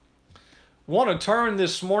want to turn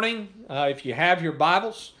this morning, if you have your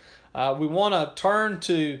Bibles, we want to turn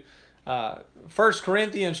to 1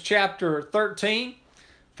 Corinthians chapter 13.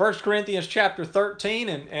 1 Corinthians chapter 13,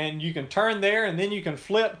 and you can turn there, and then you can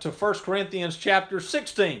flip to 1 Corinthians chapter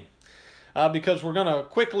 16, because we're going to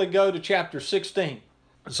quickly go to chapter 16.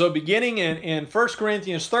 So beginning in 1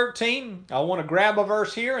 Corinthians 13, I want to grab a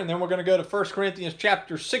verse here, and then we're going to go to 1 Corinthians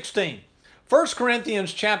chapter 16. 1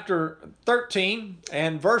 Corinthians chapter 13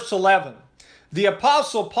 and verse 11. The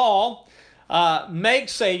Apostle Paul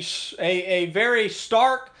makes a very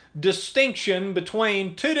stark distinction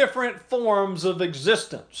between two different forms of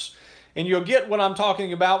existence. And you'll get what I'm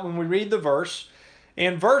talking about when we read the verse.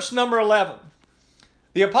 In verse number 11,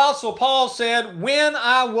 the Apostle Paul said, "When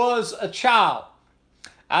I was a child,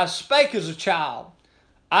 I spake as a child.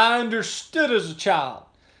 I understood as a child.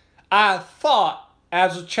 I thought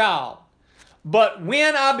as a child. But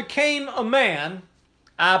when I became a man,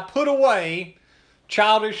 I put away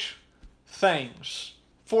childish things."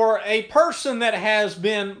 For a person that has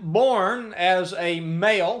been born as a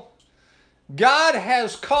male, God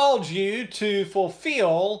has called you to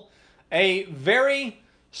fulfill a very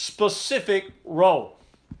specific role.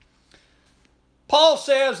 Paul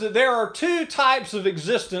says that there are two types of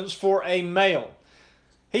existence for a male.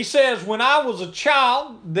 He says, when I was a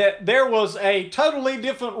child, that there was a totally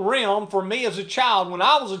different realm for me as a child. When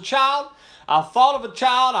I was a child, I thought of a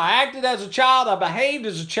child, I acted as a child, I behaved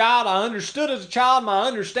as a child, I understood as a child, my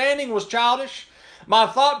understanding was childish, my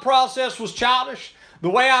thought process was childish, the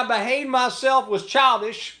way I behaved myself was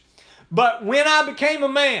childish. But when I became a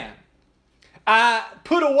man, I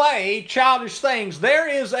put away childish things. There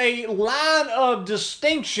is a line of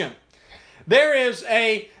distinction. There is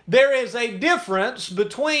a difference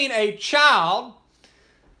between a child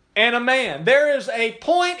and a man. There is a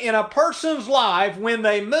point in a person's life when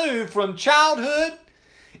they move from childhood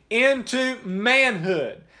into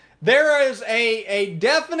manhood. There is a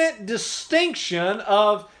definite distinction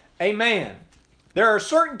of a man. There are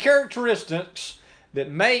certain characteristics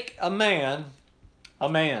that make a man a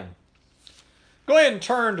man. Go ahead and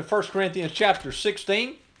turn to 1 Corinthians chapter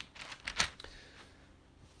 16.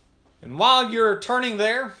 And while you're turning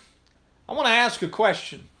there, I want to ask a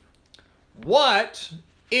question. What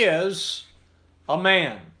is a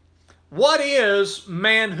man? What is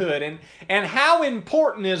manhood? And how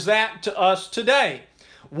important is that to us today?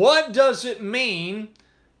 What does it mean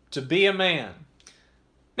to be a man?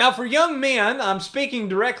 Now, for young men, I'm speaking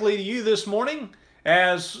directly to you this morning,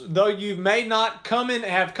 as though you may not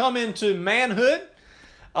have come into manhood.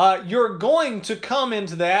 You're going to come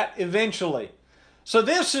into that eventually. So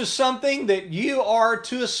this is something that you are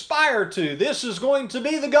to aspire to. This is going to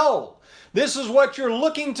be the goal. This is what you're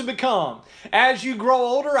looking to become. As you grow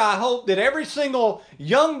older, I hope that every single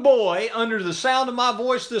young boy under the sound of my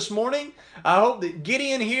voice this morning, I hope that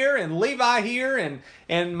Gideon here and Levi here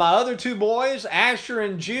and my other two boys, Asher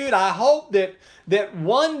and Jude, I hope that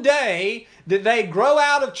one day that they grow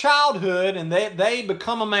out of childhood and that they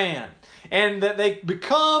become a man. And that they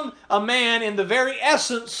become a man in the very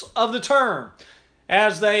essence of the term.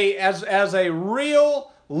 As a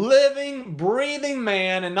real, living, breathing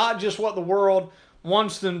man, and not just what the world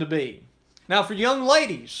wants them to be. Now, for young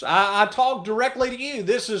ladies, I talk directly to you.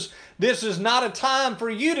 This is not a time for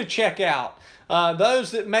you to check out.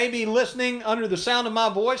 Those that may be listening under the sound of my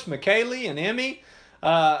voice, McKaylee and Emmy,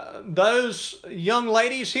 those young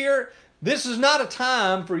ladies here, this is not a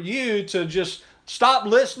time for you to just stop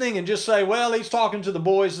listening and just say, well, he's talking to the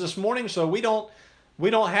boys this morning, so we don't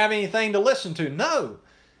have anything to listen to. No.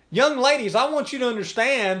 Young ladies, I want you to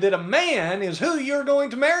understand that a man is who you're going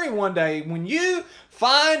to marry one day. When you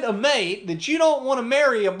find a mate, that you don't want to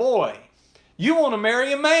marry a boy. You want to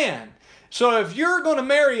marry a man. So if you're going to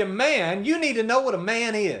marry a man, you need to know what a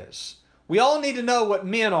man is. We all need to know what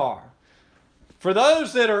men are. For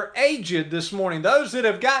those that are aged this morning, those that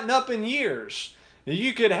have gotten up in years,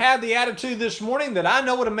 you could have the attitude this morning that I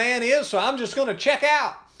know what a man is, so I'm just going to check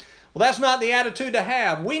out. Well, that's not the attitude to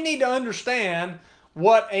have. We need to understand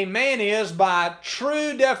what a man is by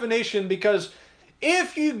true definition, because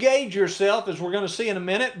if you gauge yourself, as we're going to see in a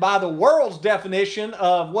minute, by the world's definition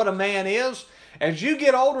of what a man is, as you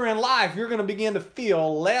get older in life, you're going to begin to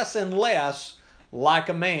feel less and less like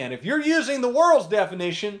a man. If you're using the world's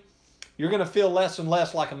definition, you're going to feel less and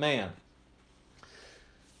less like a man.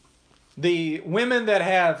 The women that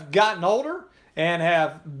have gotten older and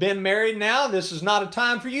have been married now, this is not a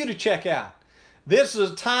time for you to check out. This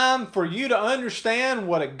is a time for you to understand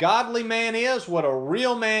what a godly man is, what a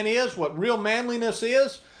real man is, what real manliness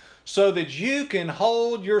is, so that you can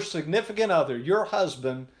hold your significant other, your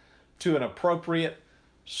husband, to an appropriate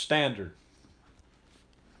standard.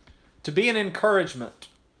 to be an encouragement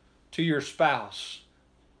to your spouse,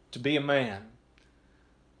 to be a man.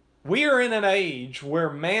 We are in an age where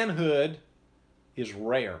manhood is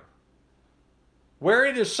rare, where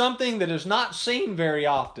it is something that is not seen very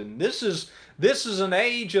often. This is an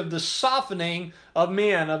age of the softening of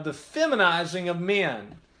men, of the feminizing of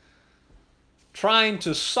men, trying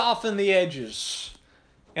to soften the edges.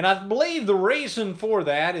 And I believe the reason for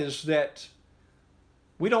that is that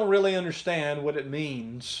we don't really understand what it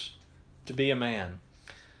means to be a man.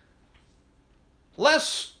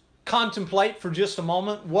 Let's contemplate for just a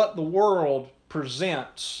moment what the world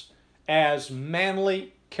presents as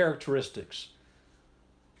manly characteristics.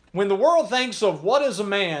 When the world thinks of what is a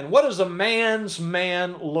man, what does a man's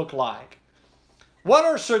man look like? What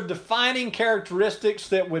are some defining characteristics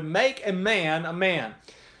that would make a man a man?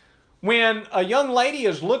 When a young lady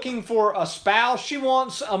is looking for a spouse, she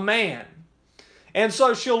wants a man. And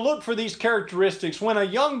so she'll look for these characteristics. When a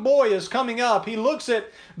young boy is coming up, he looks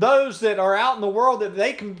at those that are out in the world that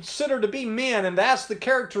they consider to be men, and that's the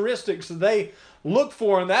characteristics that they look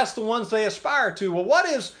for, and that's the ones they aspire to. Well, what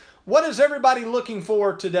is everybody looking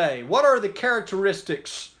for today? What are the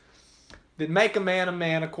characteristics that make a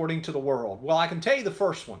man according to the world? Well, I can tell you the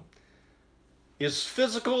first one is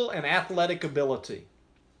physical and athletic ability.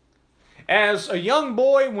 As a young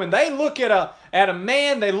boy, when they look at a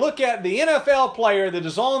man, they look at the NFL player that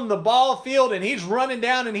is on the ball field and he's running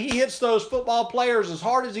down and he hits those football players as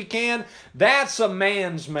hard as he can. That's a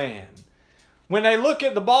man's man. When they look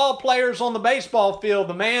at the ball players on the baseball field,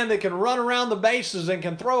 the man that can run around the bases and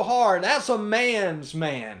can throw hard, that's a man's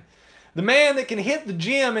man. The man that can hit the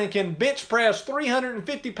gym and can bench press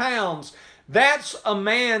 350 pounds, that's a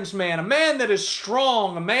man's man. A man that is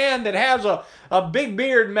strong, a man that has a big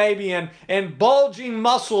beard maybe and bulging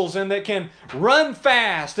muscles and that can run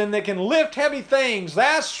fast and that can lift heavy things.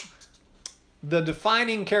 That's the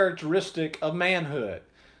defining characteristic of manhood.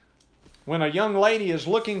 When a young lady is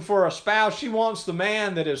looking for a spouse, she wants the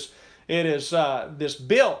man that is this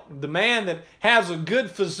built, the man that has a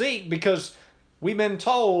good physique, because we've been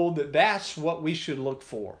told that that's what we should look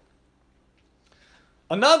for.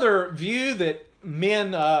 Another view that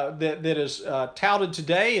men that is touted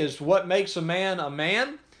today is what makes a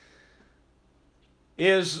man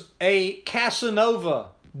is a Casanova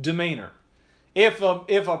demeanor. If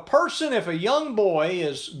a young boy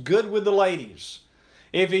is good with the ladies,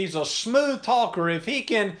 if he's a smooth talker, if he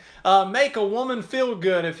can make a woman feel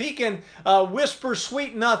good, if he can whisper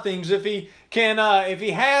sweet nothings, if he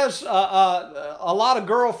has a lot of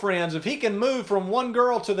girlfriends, if he can move from one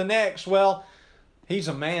girl to the next, well, he's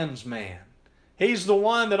a man's man. He's the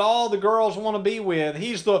one that all the girls want to be with.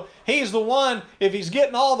 He's the one, if he's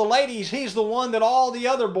getting all the ladies, he's the one that all the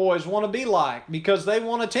other boys want to be like because they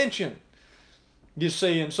want attention. You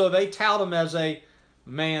see, and so they tout him as a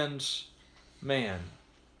man's man.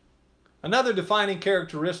 Another defining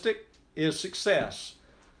characteristic is success.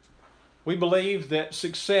 We believe that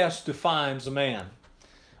success defines a man.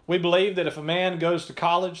 We believe that if a man goes to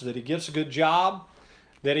college, that he gets a good job,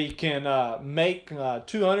 that he can make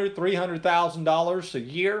 $200,000, $300,000 a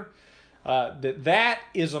year, that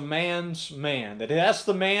is a man's man. That's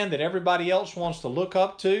the man that everybody else wants to look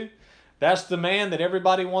up to. That's the man that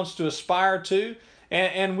everybody wants to aspire to,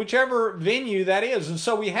 and whichever venue that is. And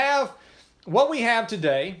so we have what we have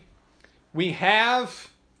today. We have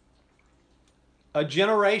a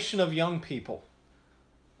generation of young people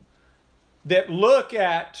that look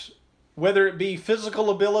at whether it be physical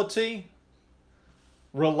ability,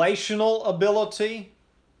 relational ability,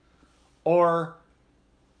 or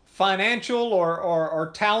financial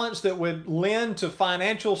or talents that would lend to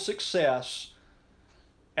financial success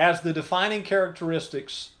as the defining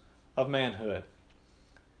characteristics of manhood.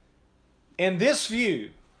 And this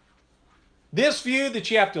view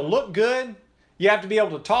that you have to look good, you have to be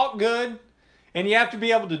able to talk good, and you have to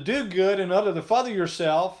be able to do good in order to further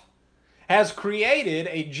yourself, has created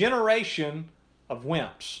a generation of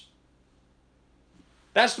wimps.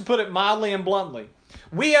 That's to put it mildly and bluntly.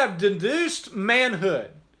 We have deduced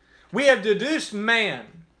manhood. We have deduced man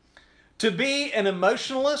to be an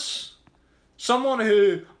emotionalist, someone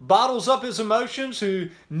who bottles up his emotions, who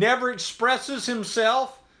never expresses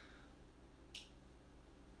himself.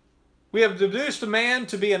 We have deduced a man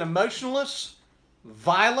to be an emotionalist,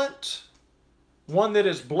 violent, one that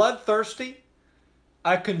is bloodthirsty,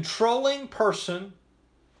 a controlling person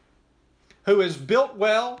who is built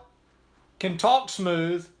well, can talk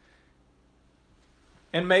smooth,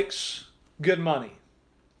 and makes good money.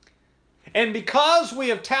 And because we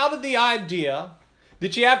have touted the idea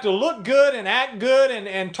that you have to look good and act good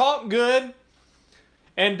and talk good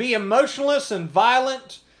and be emotionless and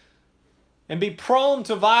violent and be prone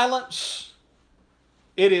to violence,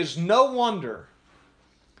 it is no wonder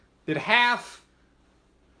that half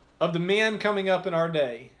of the men coming up in our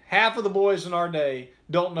day, half of the boys in our day,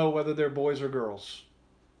 don't know whether they're boys or girls.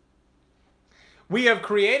 We have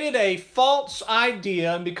created a false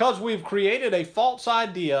idea, and because we've created a false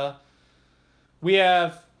idea, we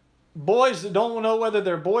have boys that don't know whether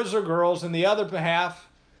they're boys or girls, and the other half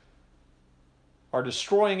are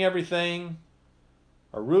destroying everything,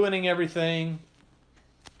 are ruining everything.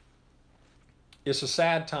 It's a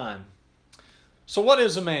sad time. So what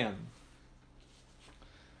is a man?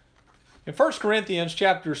 In 1 Corinthians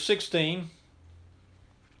chapter 16,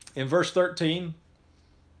 in verse 13,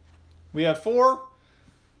 we have 4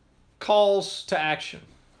 calls to action.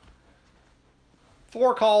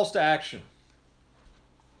 4 calls to action.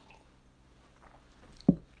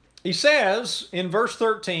 He says in verse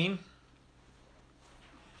 13,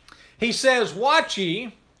 he says, "Watch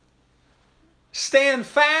ye, stand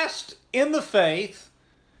fast in the faith,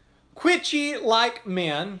 quit you like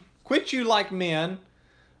men,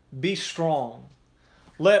 be strong.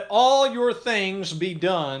 Let all your things be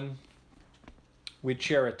done with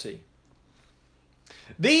charity."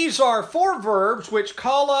 These are 4 verbs which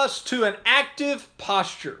call us to an active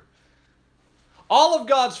posture. All of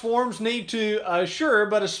God's forms need to assure,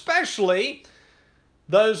 but especially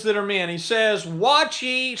those that are men. He says, "Watch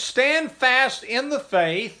ye, stand fast in the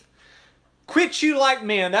faith, quit you like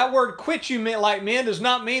men." That word "quit you like men" does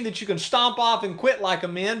not mean that you can stomp off and quit like a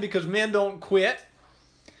man, because men don't quit.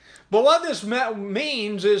 But what this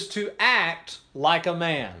means is to act like a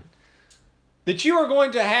man. That you are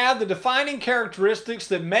going to have the defining characteristics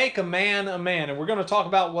that make a man a man. And we're going to talk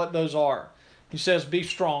about what those are. He says, be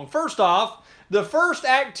strong. First off, the first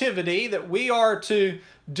activity that we are to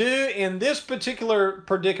do in this particular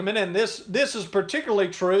predicament, and this is particularly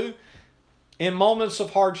true in moments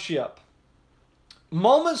of hardship.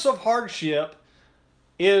 Moments of hardship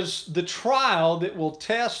is the trial that will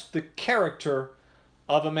test the character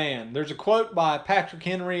of a man. There's a quote by Patrick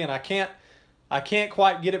Henry, and I can't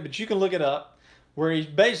quite get it, but you can look it up, where he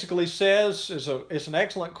basically says, it's an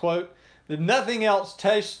excellent quote, that nothing else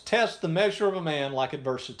tests the measure of a man like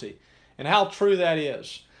adversity. And how true that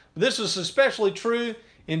is. This is especially true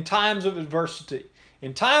in times of adversity.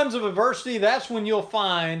 In times of adversity, that's when you'll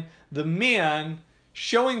find the men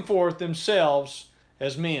showing forth themselves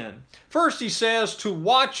as men. First, he says to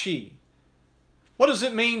watch ye. What does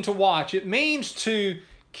it mean to watch? It means to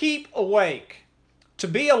keep awake, to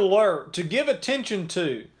be alert, to give attention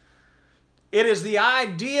to. It is the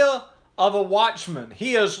idea of a watchman.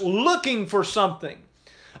 He is looking for something.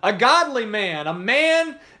 A godly man, a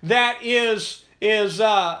man that is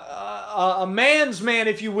a man's man,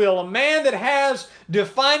 if you will, a man that has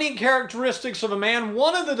defining characteristics of a man.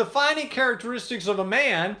 One of the defining characteristics of a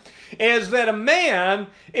man is that a man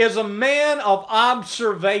is a man of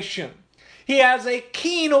observation. He has a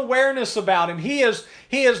keen awareness about him. He is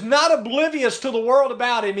not oblivious to the world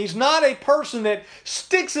about him. He's not a person that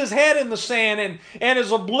sticks his head in the sand and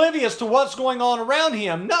is oblivious to what's going on around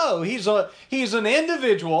him. No, he's an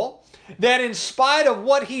individual that, in spite of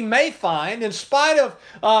what he may find, in spite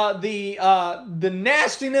of the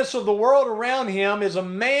nastiness of the world around him, is a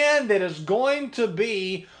man that is going to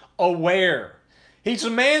be aware. He's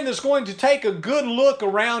a man that's going to take a good look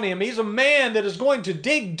around him. He's a man that is going to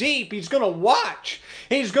dig deep. He's going to watch.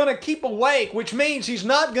 He's going to keep awake, which means he's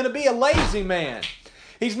not going to be a lazy man.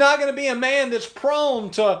 He's not going to be a man that's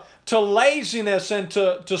prone to laziness and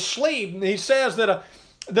to sleep. He says that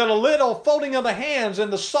a little folding of the hands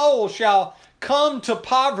and the soul shall come to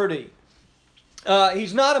poverty.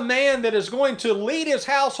 He's not a man that is going to lead his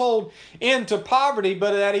household into poverty,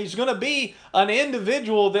 but that he's going to be an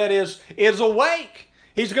individual that is awake.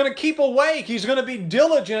 He's going to keep awake. He's going to be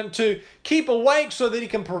diligent to keep awake so that he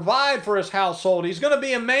can provide for his household. He's going to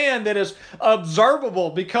be a man that is observable,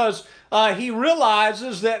 because he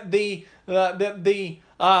realizes that the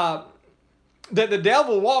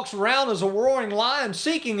devil walks around as a roaring lion,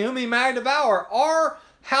 seeking whom he may devour. Our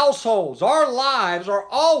households, our lives are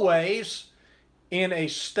always in a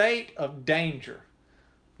state of danger.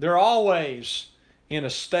 They're always in a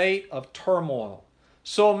state of turmoil.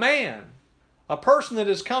 So a person that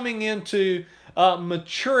is coming into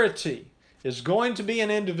maturity, is going to be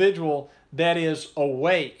an individual that is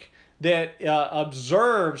awake, that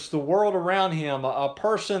observes the world around him, a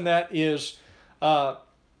person that is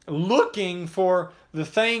looking for the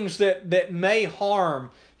things that may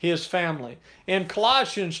harm his family. In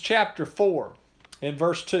Colossians chapter 4, in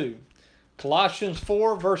verse 2, Colossians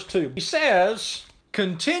 4, verse 2. He says,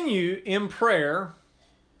 continue in prayer,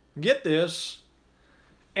 get this,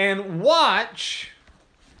 and watch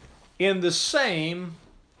in the same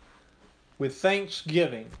with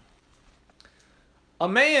thanksgiving. A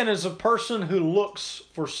man is a person who looks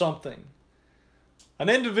for something. An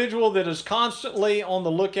individual that is constantly on the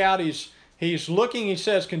lookout. He's looking, he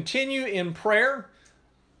says, continue in prayer.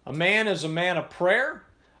 A man is a man of prayer.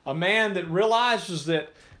 A man that realizes that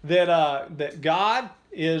God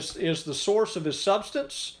is the source of his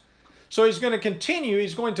substance. So he's going to continue,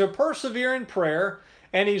 he's going to persevere in prayer,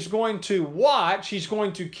 and he's going to watch, he's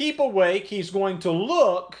going to keep awake, he's going to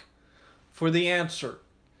look for the answer.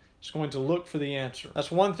 He's going to look for the answer.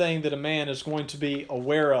 That's one thing that a man is going to be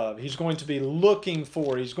aware of. He's going to be looking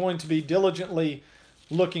for. He's going to be diligently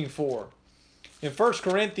looking for. In 1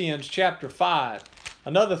 Corinthians chapter 5,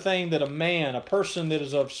 another thing that a man, a person that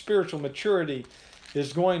is of spiritual maturity,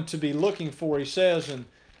 is going to be looking for, he says in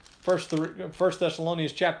 1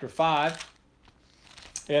 Thessalonians chapter 5,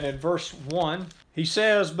 and in verse 1, he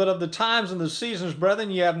says, "But of the times and the seasons,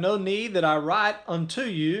 brethren, ye have no need that I write unto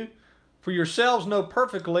you, for yourselves know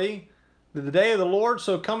perfectly that the day of the Lord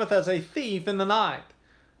so cometh as a thief in the night.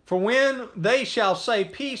 For when they shall say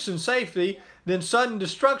peace and safety, then sudden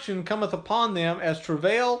destruction cometh upon them as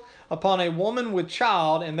travail upon a woman with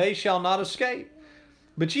child, and they shall not escape.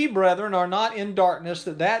 But ye, brethren, are not in darkness,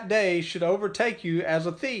 that that day should overtake you as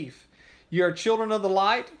a thief. Ye are children of the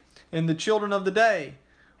light, and the children of the day.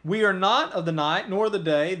 We are not of the night, nor the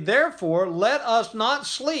day. Therefore, let us not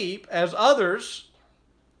sleep as others,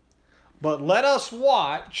 but let us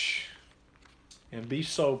watch and be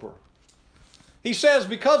sober." He says,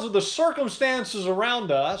 because of the circumstances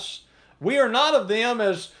around us, we are not of them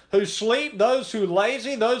as who sleep, those who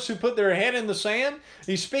lazy, those who put their head in the sand.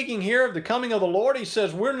 He's speaking here of the coming of the Lord. He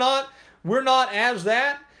says, we're not as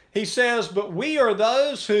that. He says, but we are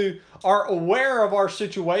those who are aware of our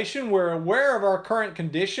situation. We're aware of our current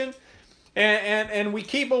condition. And we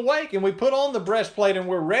keep awake, and we put on the breastplate, and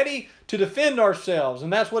we're ready to defend ourselves.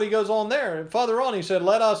 And that's what he goes on there. Further on, he said,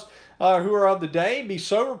 let us who are of the day be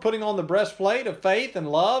sober, putting on the breastplate of faith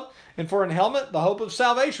and love, and for an helmet, the hope of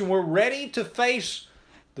salvation. We're ready to face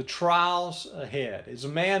the trials ahead. He's a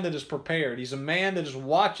man that is prepared. He's a man that is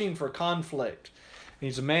watching for conflict.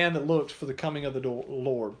 He's a man that looks for the coming of the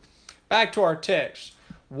Lord. Back to our text.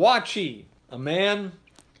 Watch ye. A man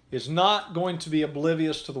is not going to be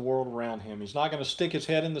oblivious to the world around him. He's not going to stick his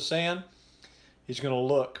head in the sand. He's going to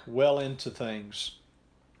look well into things.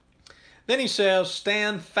 Then he says,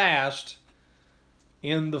 stand fast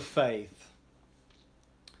in the faith.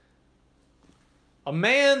 A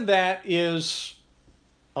man that is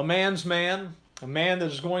a man's man, a man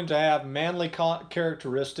that is going to have manly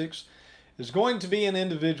characteristics, is going to be an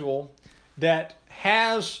individual that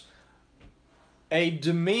has a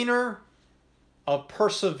demeanor of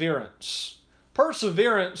perseverance.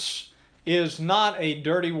 Perseverance is not a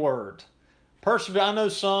dirty word. I know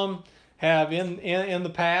some have in the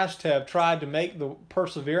past have tried to make the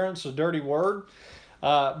perseverance a dirty word,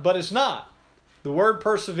 but it's not. The word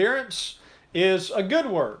perseverance is a good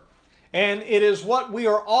word, and it is what we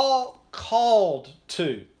are all called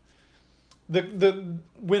to.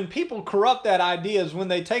 When people corrupt that idea is when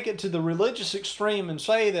they take it to the religious extreme and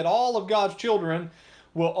say that all of God's children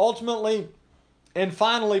will ultimately and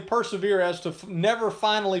finally persevere as to never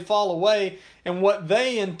finally fall away. And what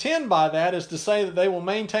they intend by that is to say that they will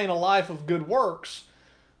maintain a life of good works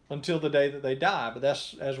until the day that they die. But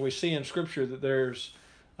that's, as we see in Scripture, that there's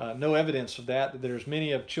no evidence of that there's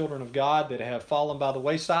many of children of God that have fallen by the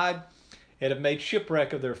wayside and have made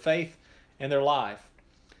shipwreck of their faith and their life.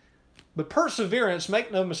 But perseverance,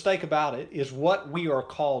 make no mistake about it, is what we are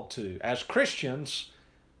called to as Christians.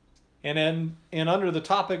 And under the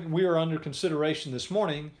topic we are under consideration this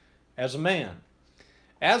morning, as a man.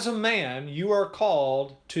 As a man, you are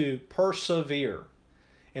called to persevere.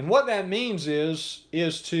 And what that means is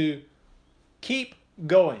to keep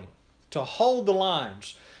going, to hold the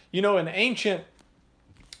lines. You know, in ancient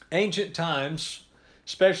times,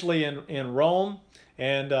 especially in Rome,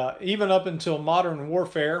 and even up until modern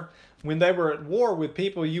warfare, when they were at war with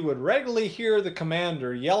people, you would regularly hear the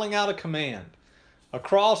commander yelling out a command.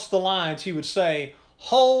 Across the lines, he would say,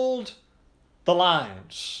 hold the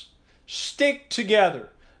lines. Stick together.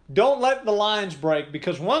 Don't let the lines break,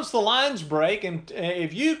 because once the lines break, and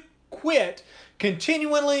if you quit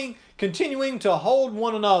continuing to hold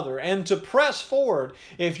one another and to press forward,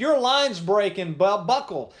 if your lines break and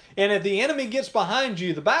buckle, and if the enemy gets behind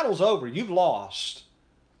you, the battle's over. You've lost.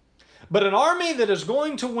 But an army that is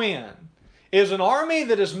going to win is an army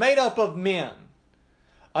that is made up of men.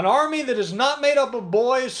 An army that is not made up of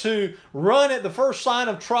boys who run at the first sign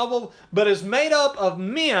of trouble, but is made up of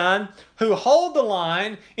men who hold the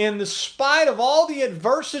line in the spite of all the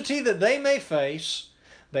adversity that they may face.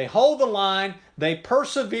 They hold the line. They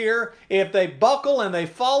persevere. If they buckle and they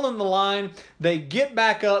fall in the line, they get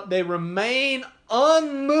back up. They remain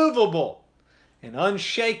unmovable and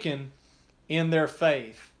unshaken in their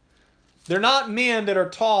faith. They're not men that are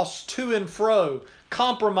tossed to and fro,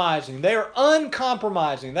 compromising. They are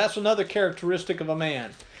uncompromising. That's another characteristic of a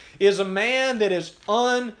man, is a man that is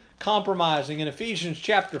uncompromising. In Ephesians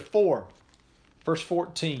chapter 4, verse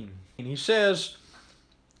 14, and he says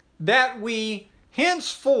that we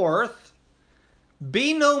henceforth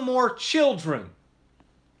be no more children.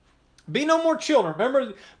 Be no more children.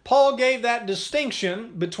 Remember, Paul gave that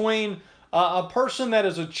distinction between a person that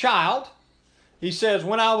is a child. He says,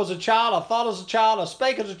 when I was a child, I thought as a child, I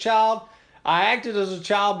spake as a child, I acted as a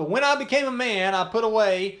child, but when I became a man, I put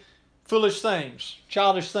away foolish things,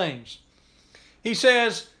 childish things. He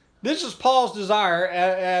says, this is Paul's desire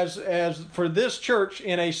as for this church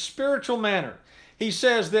in a spiritual manner. He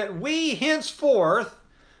says that we henceforth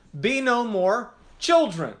be no more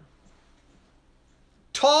children,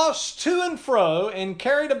 tossed to and fro and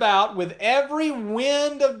carried about with every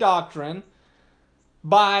wind of doctrine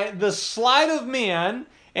by the sleight of men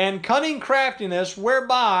and cunning craftiness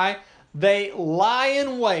whereby they lie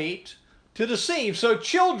in wait to deceive. So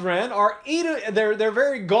children are they're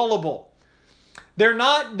very gullible. They're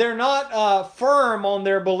not firm on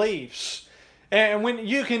their beliefs. And when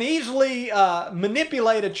you can easily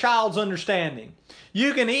manipulate a child's understanding,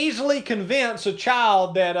 you can easily convince a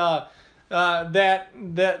child that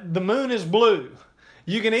the moon is blue.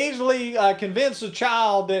 You can easily convince a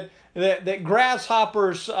child that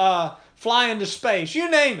grasshoppers fly into space.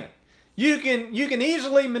 You name it. You can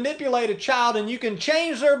easily manipulate a child, and you can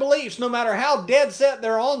change their beliefs no matter how dead set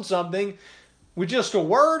they're on something. With just a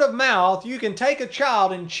word of mouth, you can take a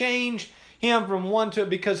child and change him from one to,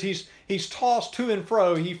 because he's tossed to and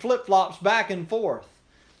fro. He flip-flops back and forth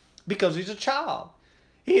because he's a child.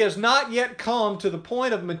 He has not yet come to the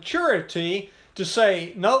point of maturity to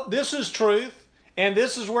say, nope, this is truth, and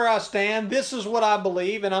this is where I stand, this is what I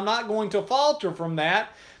believe, and I'm not going to falter from that,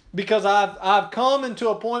 because I've come into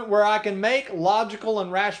a point where I can make logical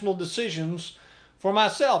and rational decisions for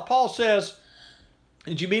myself. Paul says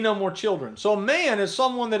that you be no more children. So a man is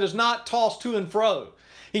someone that is not tossed to and fro.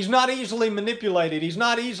 He's not easily manipulated. He's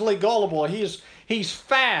not easily gullible. He's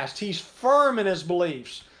fast. He's firm in his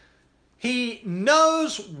beliefs. He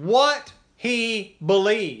knows what he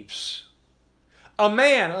believes. A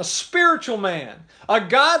man, a spiritual man, a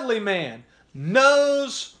godly man,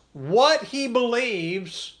 knows what he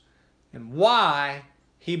believes and why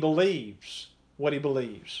he believes what he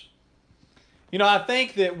believes. You know, I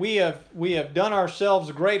think that we have done ourselves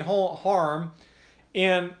a great harm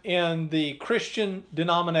in the Christian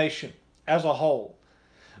denomination as a whole.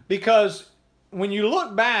 Because when you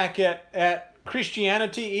look back at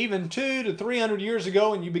Christianity even 200 to 300 years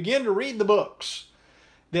ago, and you begin to read the books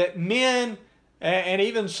that men and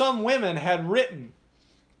even some women had written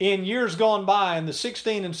in years gone by in the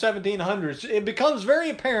 16 and 1700s, it becomes very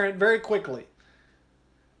apparent very quickly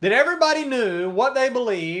that everybody knew what they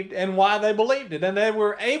believed and why they believed it. And they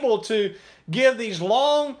were able to give these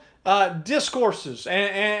long discourses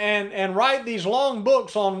and write these long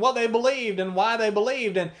books on what they believed and why they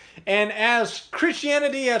believed. And as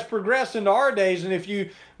Christianity has progressed into our days, and if you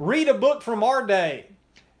read a book from our day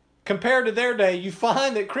compared to their day, you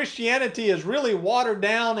find that Christianity is really watered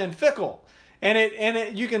down and fickle.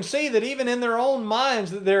 And you can see that even in their own minds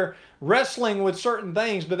that they're wrestling with certain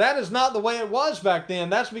things. But that is not the way it was back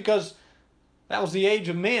then. That's because that was the age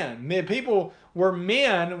of men. People were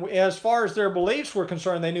men as far as their beliefs were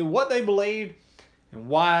concerned. They knew what they believed and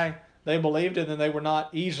why they believed it, and they were not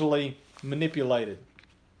easily manipulated.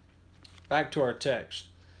 Back to our text.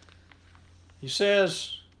 He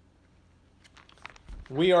says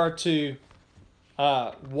we are to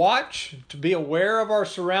watch, to be aware of our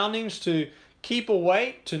surroundings, to keep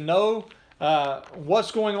awake, to know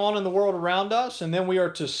what's going on in the world around us, and then we are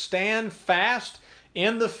to stand fast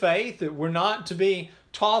in the faith, that we're not to be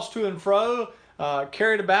tossed to and fro,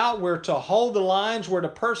 carried about. We're to hold the lines. We're to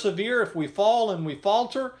persevere if we fall and we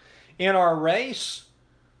falter in our race.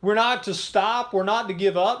 We're not to stop. We're not to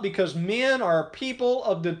give up, because men are people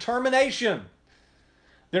of determination.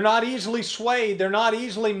 They're not easily swayed. They're not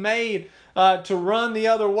easily made to run the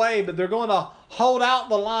other way, but they're going to hold out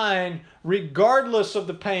the line regardless of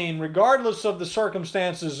the pain, regardless of the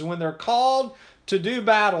circumstances. When they're called to do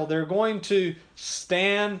battle, they're going to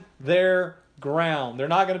stand their ground. They're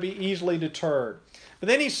not going to be easily deterred. But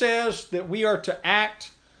then he says that we are to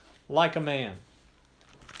act like a man.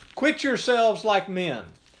 Quit yourselves like men.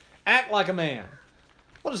 Act like a man.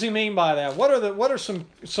 What does he mean by that? What are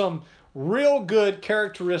some real good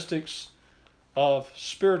characteristics of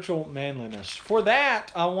spiritual manliness. For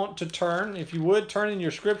that, I want to turn, if you would, turn in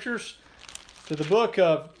your scriptures to the book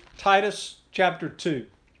of Titus chapter 2.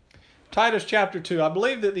 Titus chapter 2. I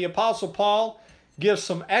believe that the Apostle Paul gives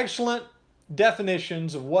some excellent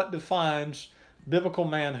definitions of what defines biblical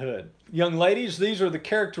manhood. Young ladies, these are the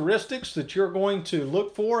characteristics that you're going to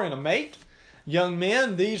look for in a mate. Young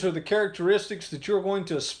men, these are the characteristics that you're going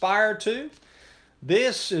to aspire to.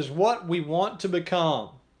 This is what we want to become.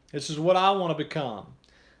 This is what I want to become.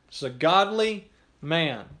 It's a godly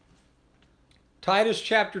man. Titus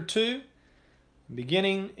chapter 2,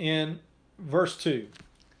 beginning in verse 2,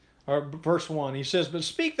 or verse 1. He says, "But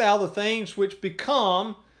speak thou the things which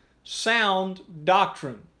become sound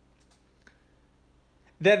doctrine,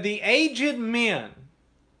 that the aged men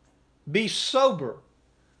be sober,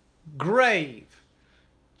 grave,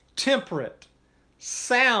 temperate,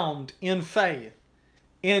 sound in faith,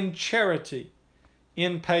 in charity,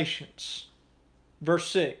 in patience." Verse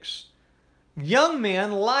 6, "Young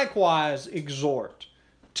men likewise exhort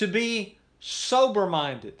to be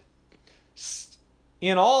sober-minded,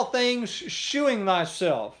 in all things shewing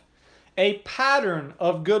thyself a pattern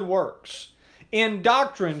of good works, in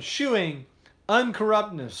doctrine shewing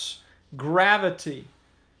uncorruptness, gravity,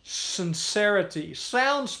 sincerity,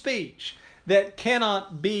 sound speech that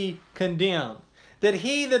cannot be condemned, that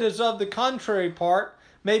he that is of the contrary part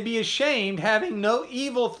may be ashamed, having no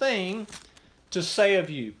evil thing to say of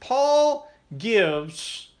you." Paul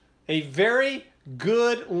gives a very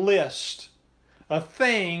good list of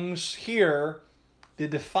things here that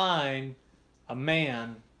define a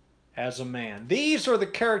man as a man. These are the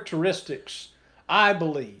characteristics, I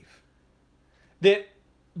believe, that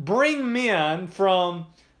bring men from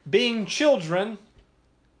being children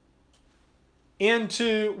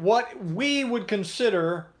into what we would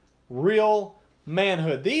consider real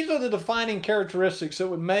manhood. These are the defining characteristics that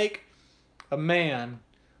would make a man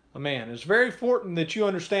a man. It's very important that you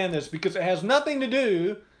understand this, because it has nothing to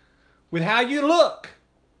do with how you look.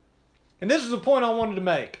 And this is the point I wanted to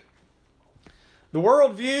make. The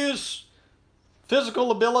world views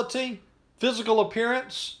physical ability, physical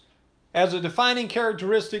appearance, as a defining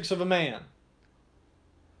characteristics of a man.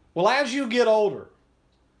 Well, as you get older,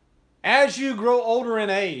 as you grow older in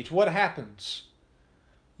age, what happens?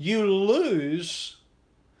 You lose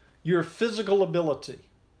your physical ability.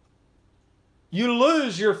 You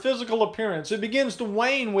lose your physical appearance. It begins to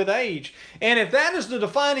wane with age. And if that is the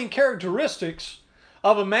defining characteristics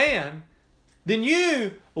of a man, then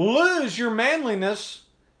you lose your manliness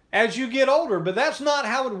as you get older. But that's not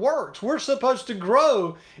how it works. We're supposed to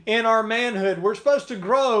grow in our manhood. We're supposed to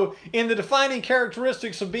grow in the defining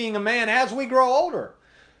characteristics of being a man as we grow older.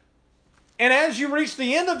 And as you reach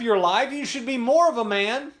the end of your life, you should be more of a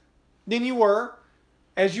man than you were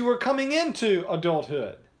as you were coming into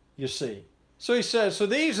adulthood, you see. So he says, so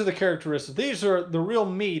these are the characteristics. These are the real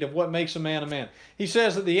meat of what makes a man a man. He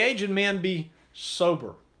says that the aged men be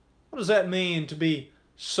sober. What does that mean, to be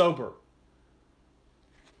sober?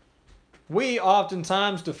 We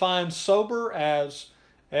oftentimes define sober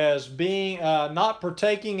as being not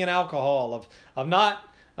partaking in alcohol, of not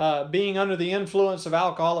being under the influence of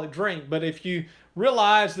alcoholic drink. But if you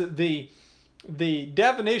realize that the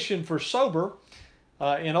definition for sober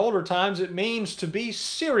in older times, it means to be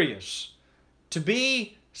serious, to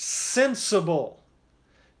be sensible,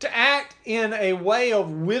 to act in a way of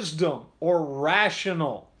wisdom or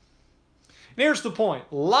rational. And here's the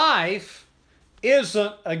point. Life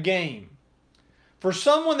isn't a game. For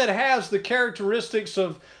someone that has the characteristics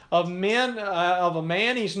of a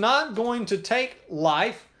man, he's not going to take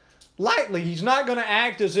life lightly. He's not going to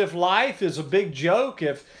act as if life is a big joke,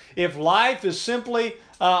 if life is simply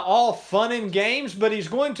all fun and games, but he's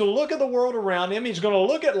going to look at the world around him. He's going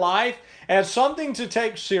to look at life as something to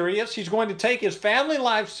take serious. He's going to take his family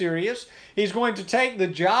life serious. He's going to take the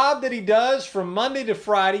job that he does from Monday to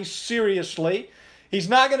Friday seriously. He's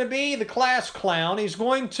not going to be the class clown. He's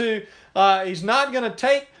not going to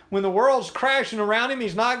take, when the world's crashing around him,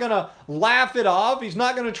 he's not going to laugh it off. He's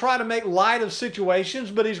not going to try to make light of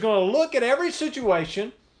situations, but he's going to look at every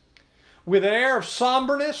situation with an air of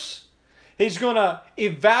somberness. He's going to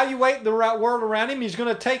evaluate the world around him. He's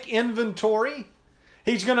going to take inventory.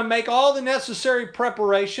 He's going to make all the necessary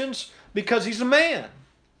preparations, because he's a man.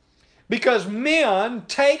 Because men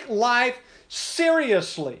take life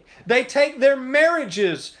seriously. They take their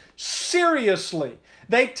marriages seriously.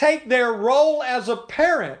 They take their role as a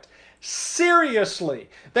parent seriously.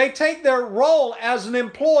 They take their role as an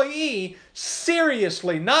employee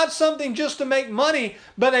seriously. Not something just to make money,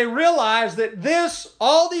 but they realize that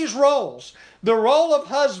all these roles, the role of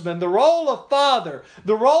husband, the role of father,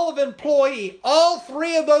 the role of employee, all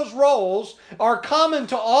three of those roles are common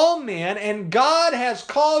to all men, and God has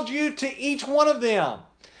called you to each one of them.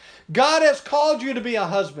 God has called you to be a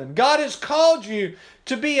husband. God has called you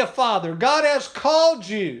to be a father. God has called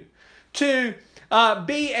you to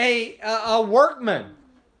be a workman.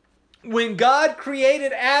 When God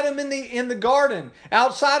created Adam in the garden,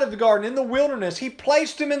 outside of the garden, in the wilderness, He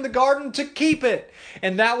placed him in the garden to keep it.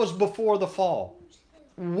 And that was before the fall.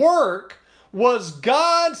 Work was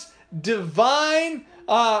God's divine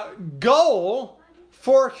goal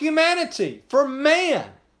for humanity, for man.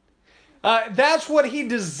 That's what He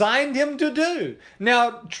designed him to do.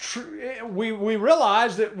 Now, we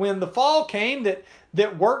realize that when the fall came,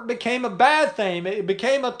 that work became a bad thing. It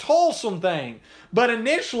became a toilsome thing. But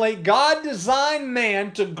initially, God designed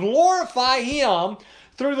man to glorify Him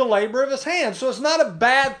through the labor of His hands. So it's not a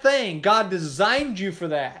bad thing. God designed you for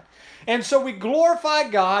that. And so we glorify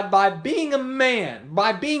God by being a man,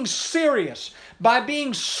 by being serious, by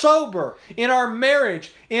being sober in our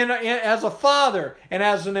marriage, as a father and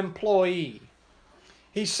as an employee.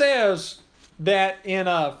 He says that in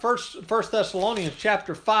 1 Thessalonians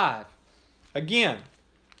chapter 5, again,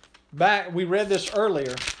 we read this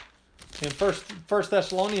earlier in 1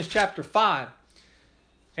 Thessalonians chapter 5,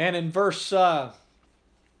 and in verse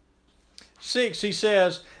 6 he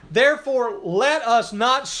says, "Therefore let us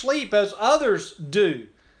not sleep as others do,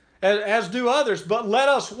 as do others, but let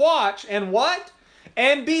us watch," and what?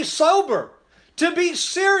 "And be sober." To be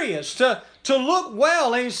serious, to look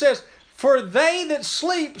well. And he says, "For they that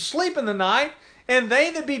sleep, sleep in the night, and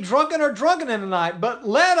they that be drunken are drunken in the night. But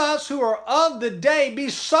let us who are of the day be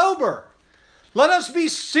sober." Let us be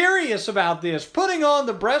serious about this, putting on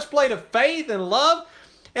the breastplate of faith and love,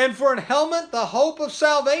 and for an helmet the hope of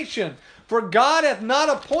salvation. For God hath not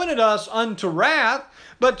appointed us unto wrath,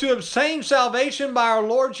 but to obtain salvation by our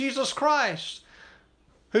Lord Jesus Christ,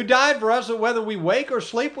 who died for us, that whether we wake or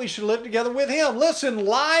sleep, we should live together with Him. Listen,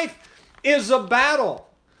 life is a battle.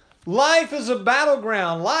 Life is a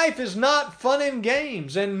battleground. Life is not fun and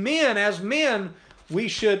games. And men, as men, we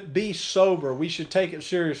should be sober. We should take it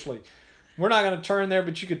seriously. We're not going to turn there,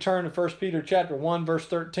 but you could turn to 1 Peter chapter 1, verse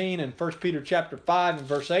 13, and 1 Peter chapter 5 and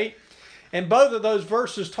verse 8. And both of those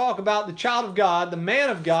verses talk about the child of God, the man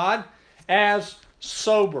of God, as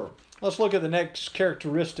sober. Let's look at the next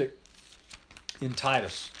characteristic in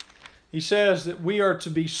Titus. He says that we are to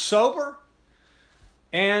be sober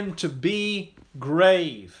and to be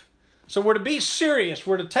grave. So we're to be serious.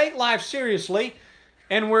 We're to take life seriously.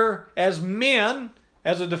 And we're, as men,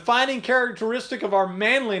 as a defining characteristic of our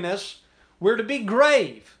manliness, we're to be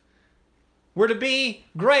grave. We're to be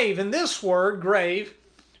grave. And this word, grave,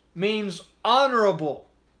 means honorable.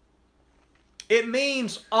 It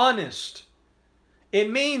means honest. It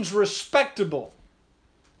means respectable.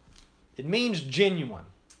 It means genuine.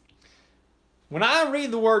 When I read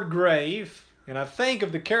the word grave, and I think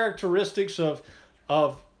of the characteristics of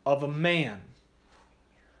a man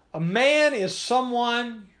is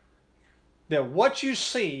someone that what you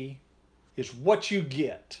see is what you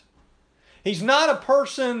get. He's not a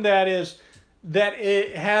person that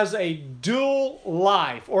has a dual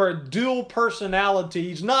life or a dual personality.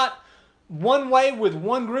 He's not one way with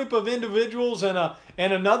one group of individuals and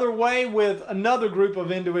another way with another group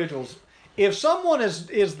of individuals. If someone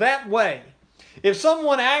is that way, if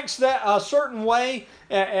someone acts that a certain way,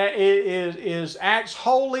 acts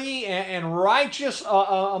holy and righteous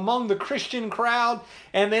among the Christian crowd,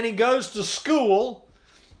 and then he goes to school,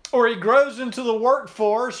 or he grows into the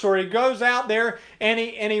workforce, or he goes out there and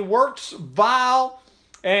he works vile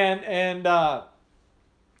and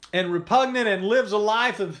repugnant and lives a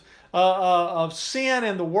life of sin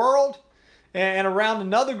in the world and around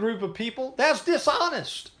another group of people, that's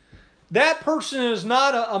dishonest. That person is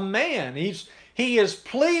not a man. He is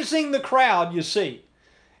pleasing the crowd, you see.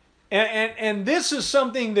 And this is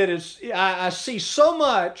something that I see so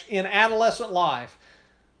much in adolescent life.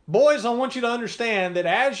 Boys, I want you to understand that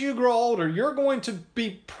as you grow older, you're going to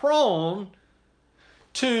be prone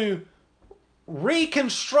to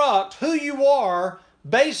reconstruct who you are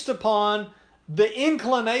based upon the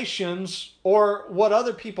inclinations or what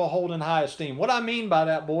other people hold in high esteem. What I mean by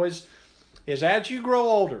that, boys, is as you grow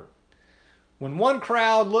older, when one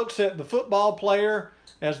crowd looks at the football player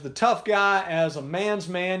as the tough guy, as a man's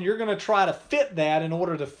man, you're going to try to fit that in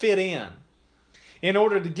order to fit in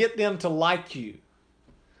order to get them to like you.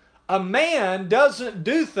 A man doesn't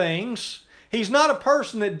do things. He's not a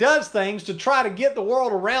person that does things to try to get the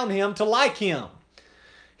world around him to like him.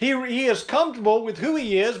 He is comfortable with who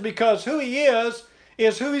he is because who he is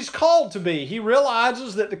is who he's called to be. He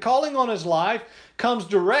realizes that the calling on his life comes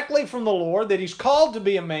directly from the Lord, that he's called to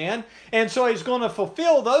be a man, and so he's going to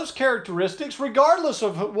fulfill those characteristics regardless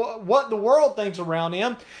of what the world thinks around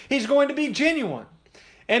him. He's going to be genuine.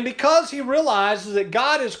 And because he realizes that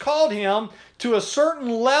God has called him to a certain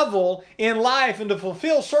level in life and to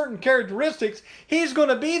fulfill certain characteristics, he's going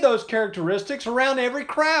to be those characteristics around every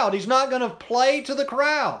crowd. He's not going to play to the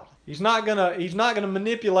crowd. He's not going to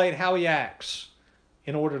manipulate how he acts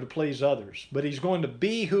in order to please others, but he's going to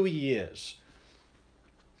be who he is.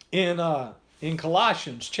 In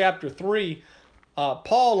Colossians chapter 3,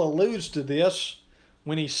 Paul alludes to this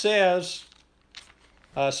when he says,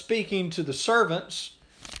 speaking to the servants,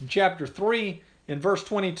 in chapter 3, in verse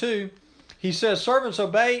 22, he says, "Servants,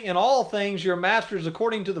 obey in all things your masters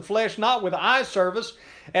according to the flesh, not with eye service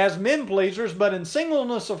as men pleasers, but in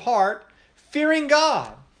singleness of heart, fearing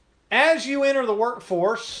God." As you enter the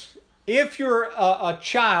workforce, if you're a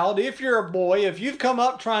child, if you're a boy, if you've come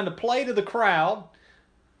up trying to play to the crowd,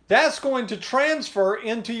 that's going to transfer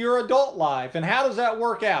into your adult life. And how does that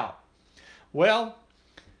work out? Well,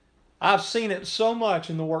 I've seen it so much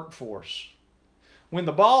in the workforce. When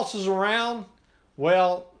the boss is around,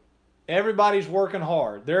 well, everybody's working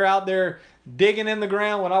hard. They're out there digging in the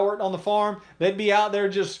ground. When I worked on the farm, they'd be out there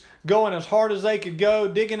just going as hard as they could go,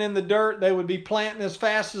 digging in the dirt. They would be planting as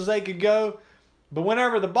fast as they could go. But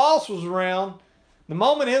whenever the boss was around, the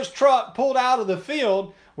moment his truck pulled out of the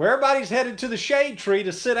field, where everybody's headed to the shade tree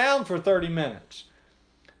to sit down for 30 minutes.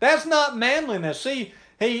 That's not manliness. See,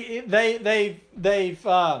 they've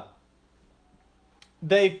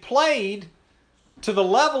played to the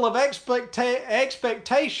level of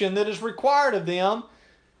expectation that is required of them.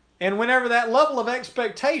 And whenever that level of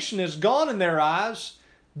expectation is gone in their eyes,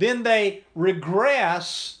 then they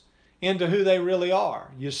regress into who they really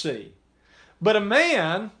are, you see. But a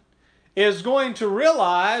man is going to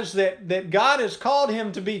realize that God has called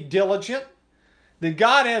him to be diligent, that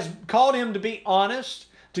God has called him to be honest,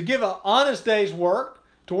 to give an honest day's work,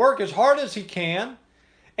 to work as hard as he can.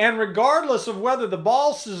 And regardless of whether the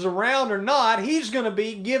boss is around or not, he's going to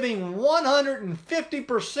be giving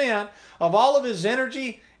 150% of all of his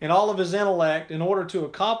energy and all of his intellect in order to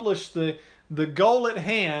accomplish the goal at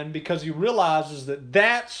hand, because he realizes that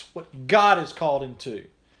that's what God has called him to.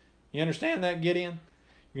 You understand that, Gideon?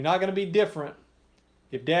 You're not going to be different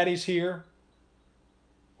if Daddy's here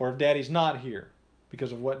or if Daddy's not here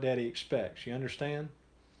because of what Daddy expects. You understand?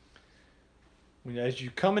 As you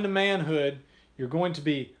come into manhood, you're going to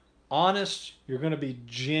be honest. You're going to be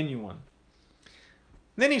genuine.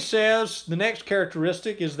 Then he says the next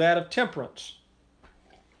characteristic is that of temperance.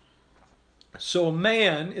 So a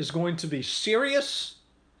man is going to be serious.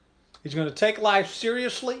 He's going to take life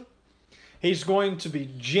seriously. He's going to be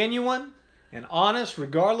genuine and honest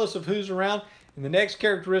regardless of who's around. And the next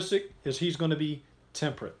characteristic is he's going to be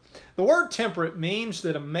temperate. The word temperate means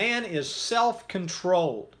that a man is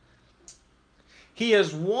self-controlled. He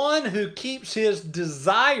is one who keeps his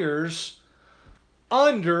desires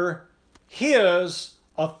under his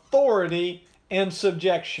authority and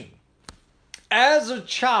subjection. As a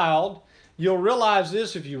child, you'll realize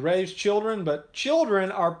this if you raise children, but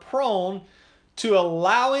children are prone to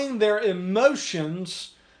allowing their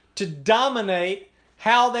emotions to dominate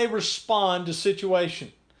how they respond to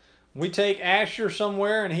situation. We take Asher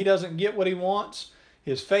somewhere and he doesn't get what he wants.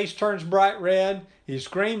 His face turns bright red. He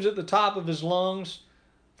screams at the top of his lungs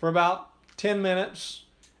for about 10 minutes.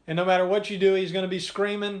 And no matter what you do, he's going to be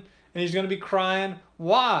screaming and he's going to be crying.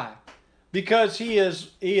 Why? Because he is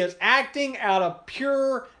acting out of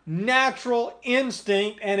pure natural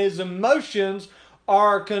instinct, and his emotions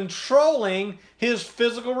are controlling his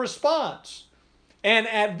physical response. And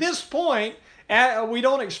at this point, we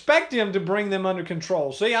don't expect him to bring them under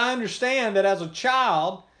control. See, I understand that as a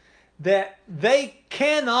child, that they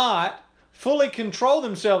cannot fully control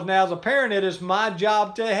themselves. Now, as a parent, it is my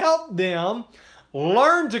job to help them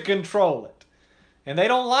learn to control it. And they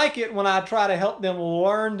don't like it when I try to help them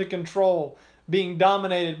learn to control being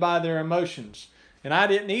dominated by their emotions. And I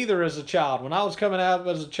didn't either as a child. When I was coming out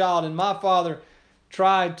as a child and my father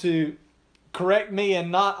tried to correct me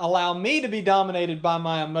and not allow me to be dominated by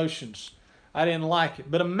my emotions, I didn't like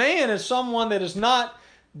it. But a man is someone that is not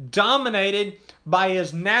dominated by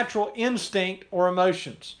his natural instinct or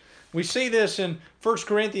emotions. We see this in 1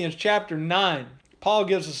 Corinthians chapter 9. Paul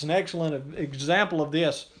gives us an excellent example of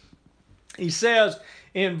this. He says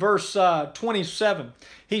in verse 27,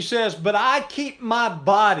 he says, "But I keep my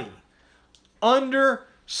body under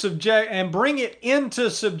subject and bring it into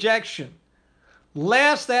subjection,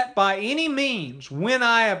 lest that by any means, when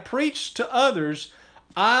I have preached to others,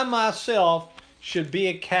 I myself should be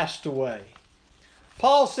a castaway."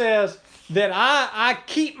 Paul says that I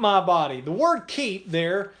keep my body. The word keep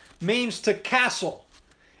there means to castle.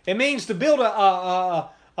 It means to build a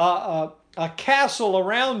castle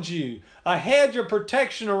around you, a hedge of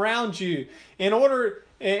protection around you in order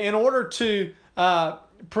to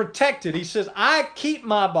protect it. He says, I keep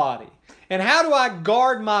my body. And how do I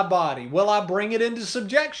guard my body? Well, I bring it into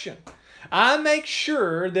subjection. I make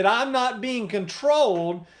sure that I'm not being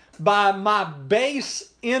controlled by my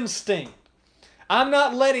base instinct. I'm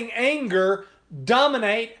not letting anger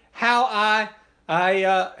dominate how I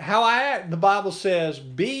act. The Bible says,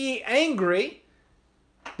 be ye angry.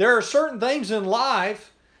 There are certain things in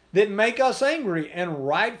life that make us angry, and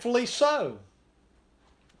rightfully so.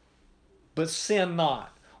 But sin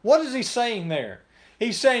not. What is he saying there?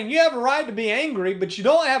 He's saying you have a right to be angry, but you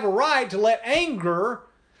don't have a right to let anger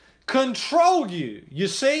control you. You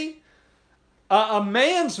see, a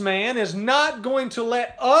man's man is not going to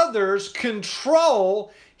let others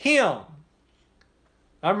control him.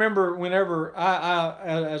 I remember whenever I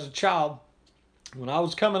as a child, when I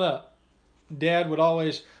was coming up, Dad would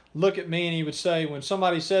always look at me and he would say, when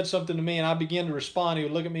somebody said something to me and I began to respond, he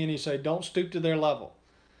would look at me and he'd say, don't stoop to their level.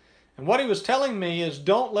 And what he was telling me is,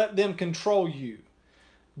 don't let them control you.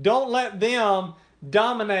 Don't let them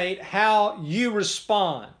dominate how you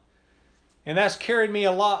respond. And that's carried me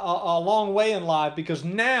a long way in life, because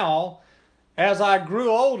now, as I grew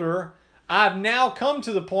older, I've now come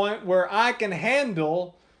to the point where I can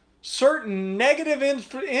handle certain negative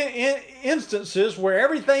instances where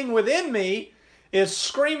everything within me is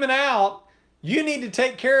screaming out, you need to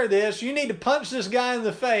take care of this, you need to punch this guy in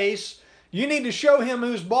the face, you need to show him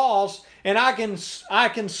who's boss, and I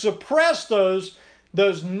can suppress those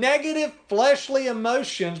negative fleshly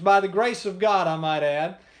emotions by the grace of God, I might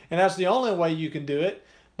add. And that's the only way you can do it.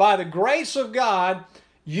 By the grace of God,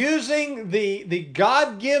 using the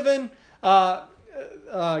God-given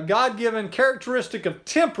characteristic of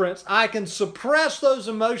temperance, I can suppress those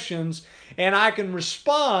emotions and I can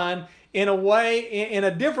respond in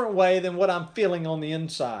a different way than what I'm feeling on the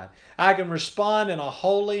inside. I can respond in a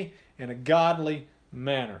holy and a godly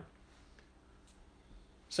manner.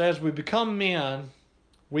 So as we become men,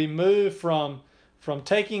 we move from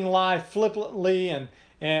taking life flippantly and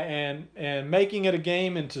making it a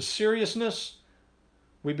game into seriousness.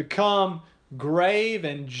 We become grave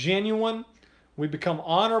and genuine. We become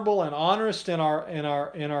honorable and honest in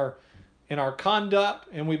our conduct,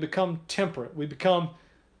 and we become temperate. We become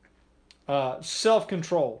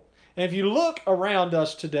self-controlled. And if you look around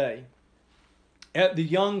us today at the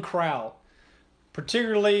young crowd,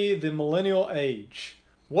 particularly the millennial age,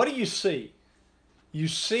 what do you see? You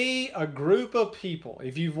see a group of people.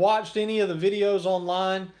 If you've watched any of the videos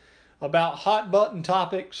online about hot button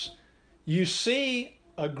topics, you see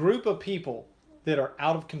a group of people that are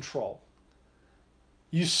out of control.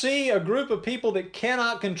 You see a group of people that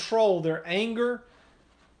cannot control their anger.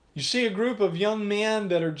 You see a group of young men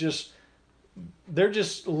that are just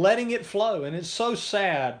letting it flow. And it's so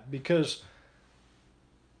sad, because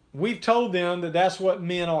we've told them that that's what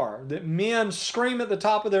men are. That men scream at the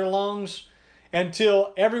top of their lungs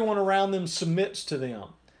until everyone around them submits to them.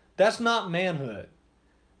 That's not manhood.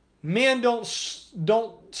 Men don't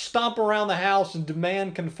stomp around the house and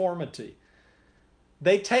demand conformity.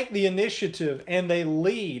 They take the initiative and they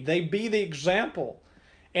lead. They be the example,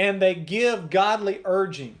 and they give godly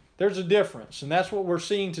urging. There's a difference, and that's what we're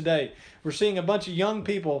seeing today. We're seeing a bunch of young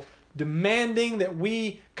people demanding that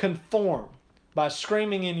we conform by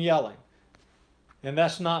screaming and yelling, and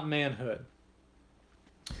that's not manhood.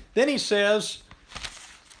 Then he says,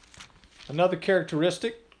 another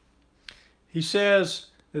characteristic, he says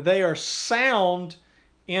that they are sound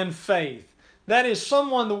in faith. That is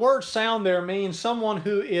someone, the word sound there means someone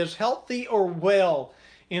who is healthy or well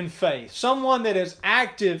in faith. Someone that is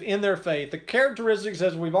active in their faith. The characteristics,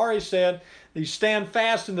 as we've already said, they stand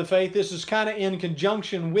fast in the faith. This is kind of in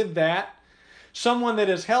conjunction with that. Someone that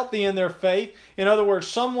is healthy in their faith. In other words,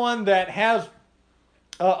 someone that has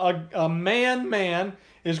a man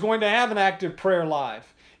is going to have an active prayer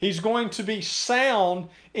life. He's going to be sound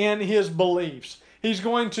in his beliefs. He's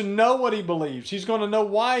going to know what he believes. He's going to know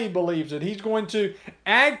why he believes it. He's going to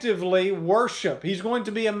actively worship. He's going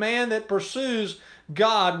to be a man that pursues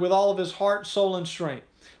God with all of his heart, soul, and strength.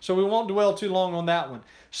 So we won't dwell too long on that one.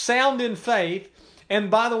 Sound in faith.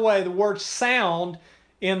 And by the way, the word sound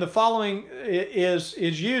in the following is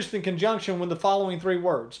used in conjunction with the following three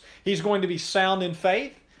words. He's going to be sound in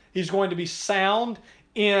faith. He's going to be sound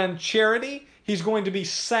in charity. He's going to be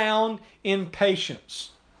sound in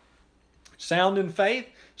patience. Sound in faith,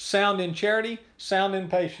 sound in charity, sound in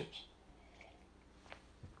patience.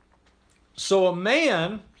 So a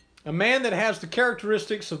man A man that has the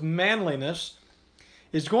characteristics of manliness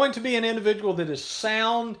is going to be an individual that is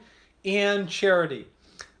sound in charity.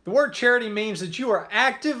 The word charity means that you are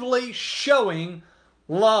actively showing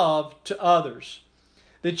love to others,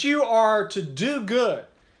 that you are to do good,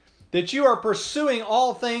 that you are pursuing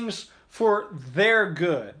all things for their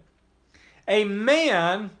good. A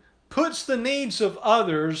man puts the needs of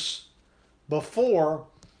others before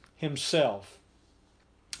himself.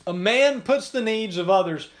 A man puts the needs of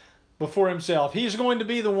others before himself. He's going to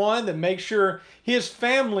be the one that makes sure his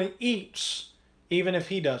family eats, even if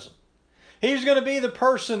he doesn't. He's going to be the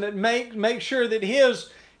person that makes sure that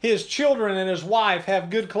his children and his wife have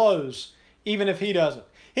good clothes, even if he doesn't.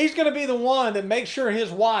 He's going to be the one that makes sure his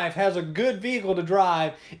wife has a good vehicle to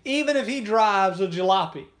drive, even if he drives a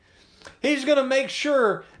jalopy. He's going to make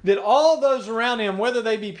sure that all those around him, whether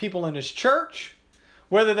they be people in his church,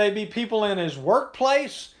 whether they be people in his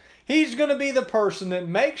workplace, he's going to be the person that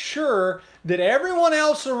makes sure that everyone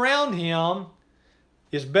else around him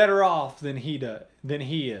is better off than he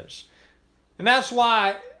is. And that's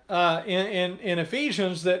why in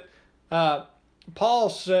Ephesians that Paul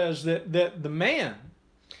says that the man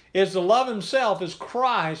is to love himself as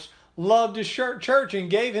Christ loved his church and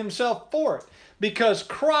gave himself for it. Because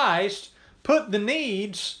Christ put the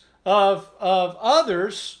needs of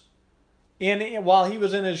others while he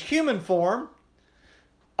was in his human form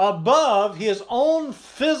above his own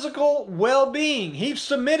physical well-being. He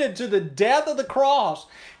submitted to the death of the cross.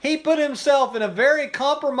 He put himself in a very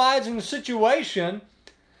compromising situation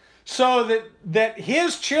so that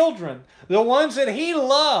his children, the ones that he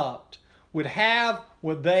loved, would have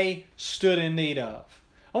what they stood in need of.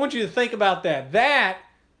 I want you to think about that. That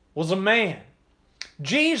was a man.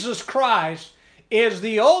 Jesus Christ is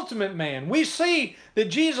the ultimate man. We see that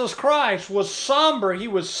Jesus Christ was somber. He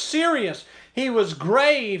was serious. He was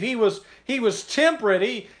grave. He was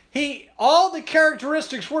temperate. He all the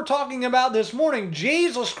characteristics we're talking about this morning,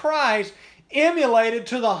 Jesus Christ emulated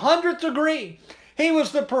to the 100th degree. He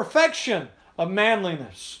was the perfection of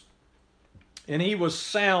manliness. And he was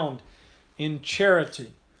sound in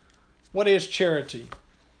charity. What is charity?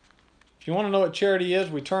 If you want to know what charity is,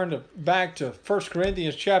 we turn back to 1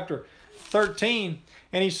 Corinthians chapter 13,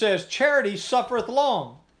 and he says, charity suffereth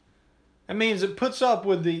long. That means it puts up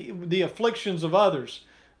with the afflictions of others,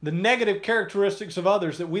 the negative characteristics of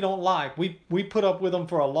others that we don't like. We put up with them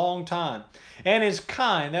for a long time. And is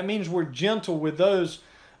kind. That means we're gentle with those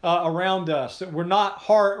around us, that we're not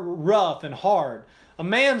rough and hard. A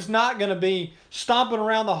man's not going to be stomping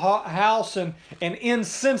around the house and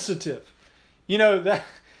insensitive. You know,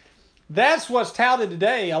 that's what's touted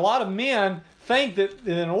today. A lot of men think that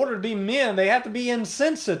in order to be men, they have to be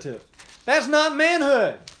insensitive. That's not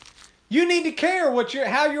manhood. You need to care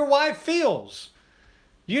how your wife feels.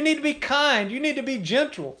 You need to be kind. You need to be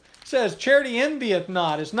gentle. It says, charity envieth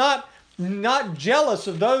not. It's not jealous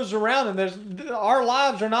of those around them. Our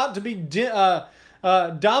lives are not to be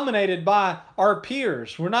dominated by our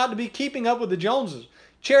peers. We're not to be keeping up with the Joneses.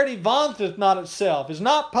 Charity vaunteth not itself, is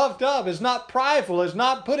not puffed up, is not prideful, is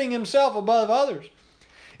not putting himself above others.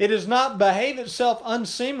 It does not behave itself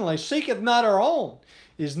unseemly, seeketh not her own,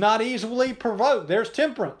 is not easily provoked. There's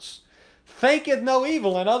temperance. Thinketh no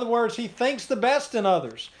evil. In other words, he thinks the best in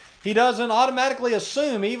others. He doesn't automatically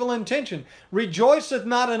assume evil intention. Rejoiceth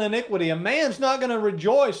not in iniquity. A man's not going to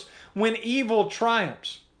rejoice when evil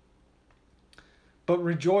triumphs, but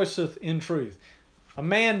rejoiceth in truth. A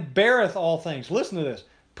man beareth all things. Listen to this.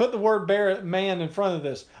 Put the word man in front of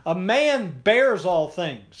this. A man bears all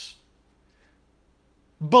things,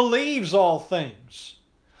 believes all things,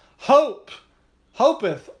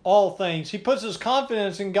 hopeth all things. He puts his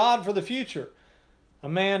confidence in God for the future. A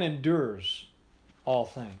man endures all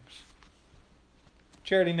things.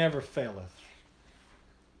 Charity never faileth.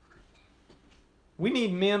 We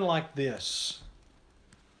need men like this.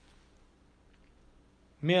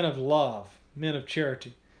 Men of love, men of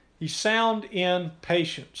charity. He's sound in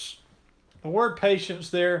patience. The word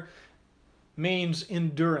patience there means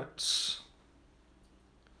endurance.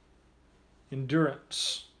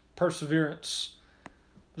 Endurance, perseverance.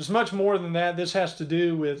 There's much more than that. This has to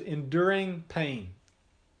do with enduring pain,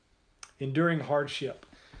 enduring hardship.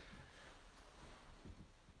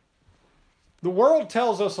 The world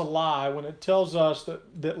tells us a lie when it tells us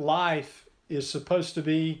that life is supposed to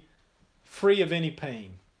be free of any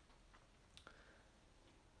pain.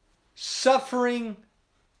 Suffering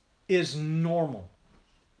is normal.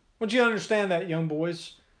 Would you understand that, young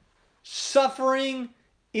boys? Suffering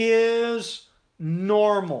is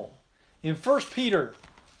normal. In 1 Peter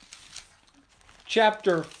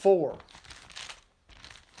chapter 4,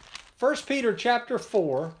 1 Peter chapter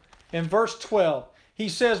 4 and verse 12, he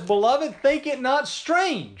says, "Beloved, think it not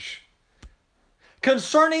strange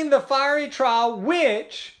concerning the fiery trial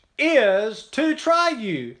which is to try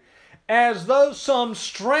you, as though some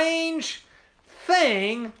strange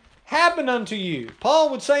thing happened unto you." Paul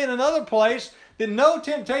would say in another place that no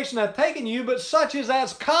temptation hath taken you, but such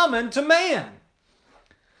as common to man.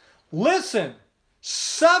 Listen,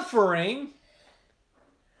 suffering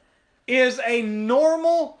is a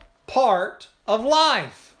normal part of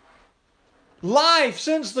life. Life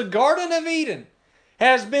since the Garden of Eden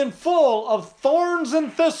has been full of thorns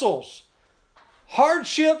and thistles,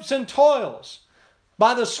 hardships and toils.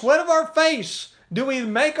 By the sweat of our face do we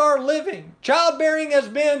make our living. Childbearing has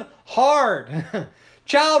been hard.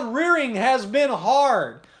 Child rearing has been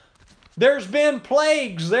hard. There's been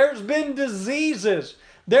plagues. There's been diseases.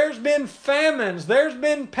 There's been famines. There's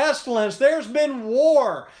been pestilence. There's been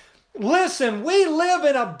war. Listen, we live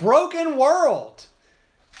in a broken world.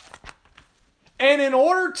 And in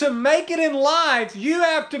order to make it in life, you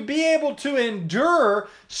have to be able to endure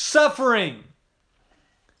suffering.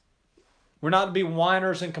 We're not to be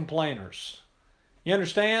whiners and complainers. You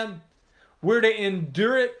understand? We're to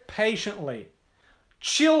endure it patiently.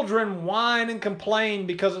 Children whine and complain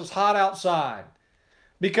because it's hot outside,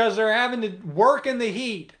 because they're having to work in the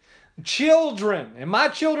heat. Children, and my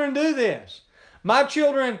children do this. My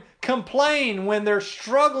children complain when they're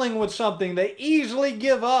struggling with something. They easily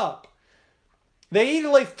give up. They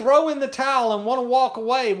easily throw in the towel and want to walk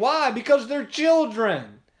away. Why? Because they're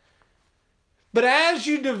children. But as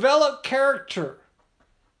you develop character,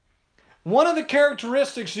 one of the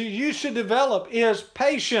characteristics that you should develop is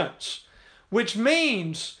patience, which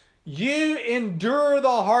means you endure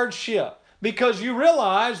the hardship because you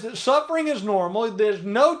realize that suffering is normal. There's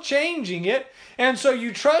no changing it. And so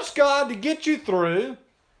you trust God to get you through.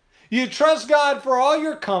 You trust God for all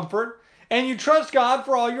your comfort. And you trust God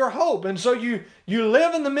for all your hope. And so you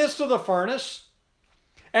live in the midst of the furnace.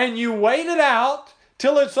 And you wait it out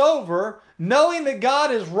till it's over, knowing that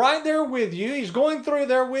God is right there with you. He's going through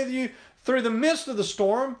there with you through the midst of the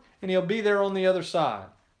storm. And He'll be there on the other side.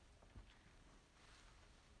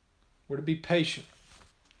 We're to be patient.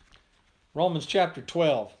 Romans chapter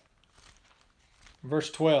 12, verse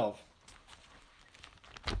 12.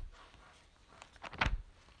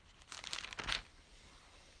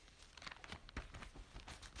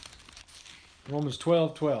 Romans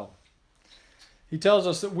 12:12. He tells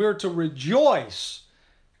us that we're to rejoice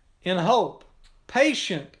in hope,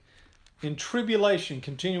 patient in tribulation,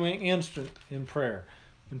 continuing instant in prayer.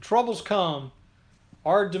 When troubles come,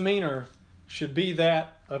 our demeanor should be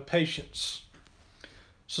that of patience.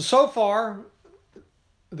 So far,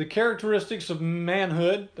 the characteristics of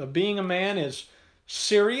manhood, of being a man, is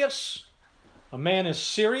serious. A man is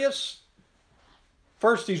serious.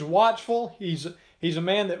 First, he's watchful. He's a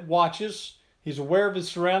man that watches. He's aware of his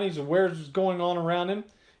surroundings, aware of what's going on around him.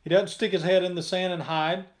 He doesn't stick his head in the sand and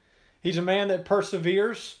hide. He's a man that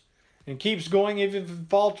perseveres and keeps going even if he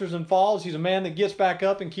falters and falls. He's a man that gets back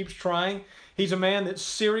up and keeps trying. He's a man that's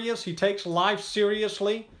serious. He takes life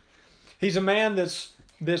seriously. He's a man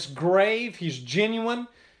that's grave. He's genuine.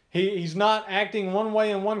 He's not acting one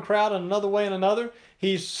way in one crowd and another way in another.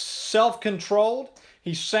 He's self-controlled.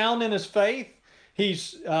 He's sound in his faith.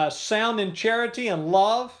 He's sound in charity and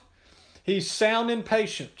love. He's sound in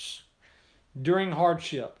patience during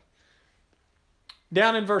hardship.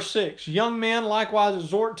 Down in verse 6, young men likewise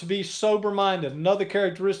exhort to be sober-minded. Another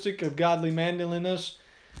characteristic of godly manliness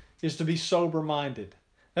is to be sober-minded.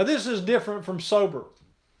 Now this is different from sober.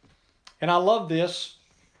 And I love this.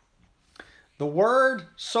 The word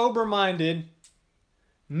sober-minded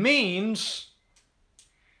means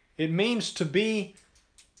to be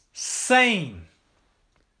sane.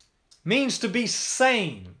 Means to be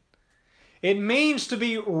sane. It means to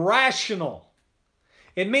be rational.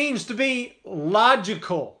 It means to be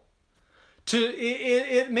logical.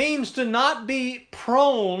 It means to not be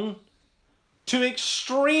prone to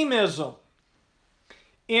extremism.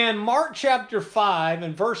 In Mark chapter 5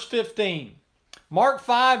 and verse 15, Mark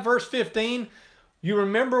 5 verse 15, you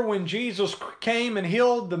remember when Jesus came and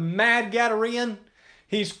healed the mad Gadarean?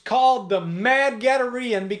 He's called the mad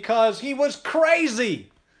Gadarean because he was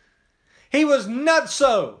crazy. He was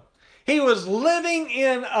nutso. He was living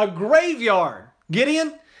in a graveyard.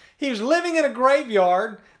 Gideon, he was living in a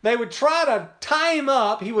graveyard. They would try to tie him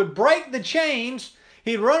up. He would break the chains.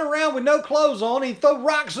 He'd run around with no clothes on. He'd throw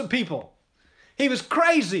rocks at people. He was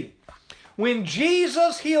crazy. When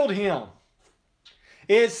Jesus healed him,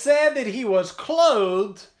 it said that he was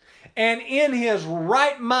clothed and in his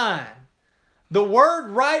right mind. The word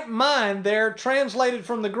right mind there, translated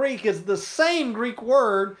from the Greek, is the same Greek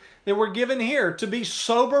word that we're given here, to be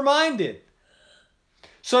sober-minded.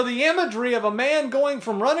 So the imagery of a man going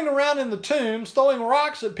from running around in the tombs, throwing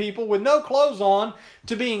rocks at people with no clothes on,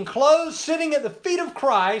 to being clothed, sitting at the feet of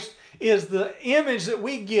Christ, is the image that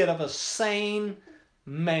we get of a sane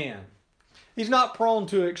man. He's not prone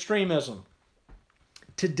to extremism.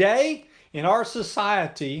 Today, in our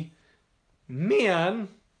society, men,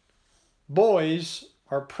 boys,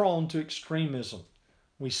 are prone to extremism.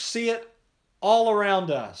 We see it all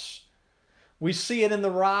around us. We see it in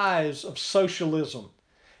the rise of socialism.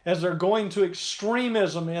 As they're going to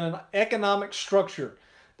extremism in an economic structure,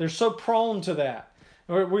 they're so prone to that.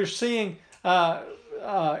 We're seeing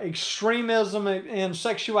extremism in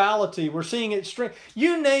sexuality. We're seeing extreme,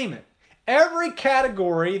 you name it. Every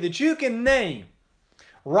category that you can name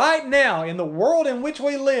right now in the world in which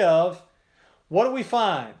we live, what do we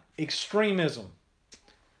find? Extremism.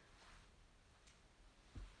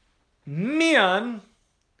 Men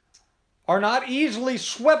are not easily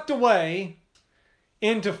swept away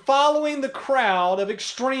into following the crowd of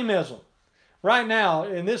extremism. Right now,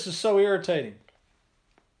 and this is so irritating,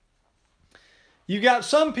 you got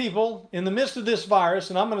some people in the midst of this virus,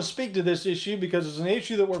 and I'm going to speak to this issue because it's an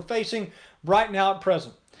issue that we're facing right now at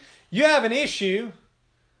present. You have an issue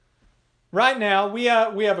right now. We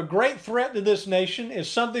have a great threat to this nation. It's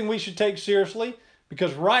something we should take seriously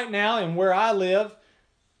because right now, and where I live,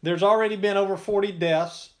 there's already been over 40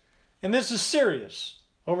 deaths, and this is serious.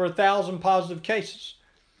 Over 1,000 positive cases.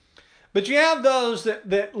 But you have those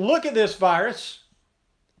that look at this virus,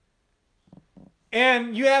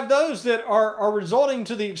 and you have those that are resorting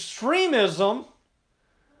to the extremism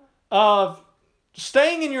of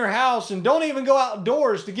staying in your house and don't even go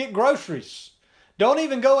outdoors to get groceries. Don't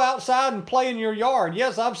even go outside and play in your yard.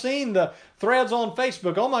 Yes, I've seen the threads on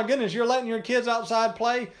Facebook. Oh my goodness, you're letting your kids outside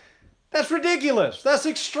play? That's ridiculous. That's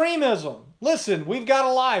extremism. Listen, we've got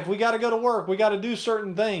a life. We got to go to work. We got to do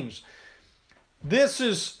certain things. This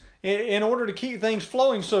is in order to keep things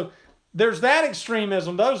flowing. So there's that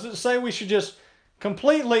extremism. Those that say we should just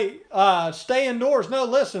completely stay indoors. No,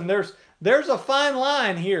 listen, there's a fine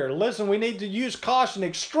line here. Wlisten, we need to use caution,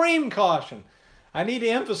 extreme caution. I need to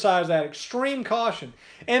emphasize that, extreme caution.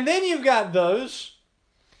 And then you've got those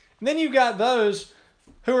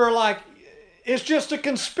who are like, it's just a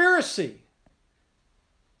conspiracy.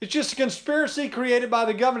 It's just a conspiracy created by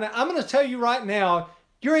the government. I'm going to tell you right now,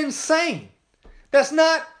 you're insane. That's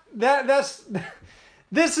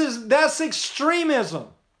extremism.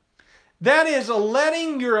 That is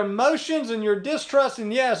letting your emotions and your distrust,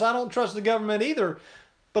 and yes, I don't trust the government either.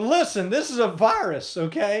 But listen, this is a virus,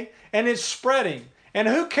 okay? And it's spreading. And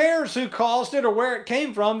who cares who caused it or where it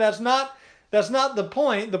came from? That's not the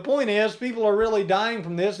point. The point is people are really dying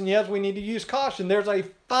from this, and yes, we need to use caution. There's a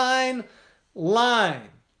fine line.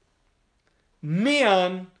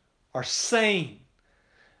 Men are sane.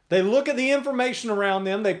 They look at the information around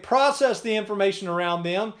them, they process the information around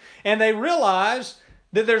them, and they realize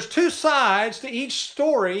that there's two sides to each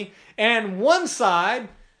story, and one side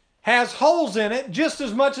has holes in it just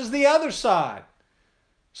as much as the other side.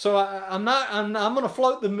 So I'm going to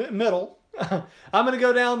float the middle. I'm going to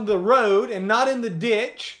go down the road and not in the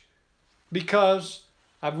ditch because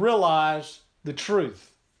I've realized the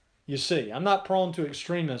truth. You see, I'm not prone to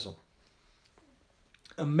extremism.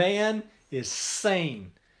 A man is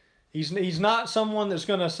sane. He's not someone that's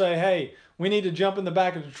going to say, hey, we need to jump in the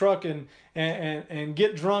back of the truck and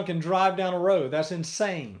get drunk and drive down a road. That's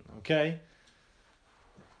insane, okay?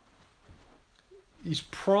 He's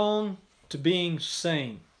prone to being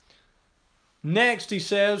sane. Next, he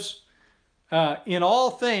says, in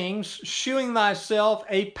all things, shewing thyself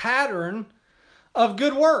a pattern of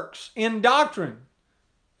good works in doctrine.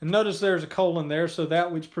 And notice there's a colon there, so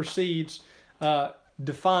that which precedes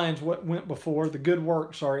defines what went before. The good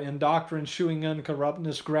works are in doctrine, shewing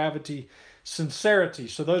uncorruptness, gravity, sincerity.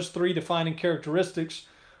 So those three defining characteristics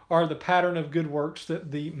are the pattern of good works that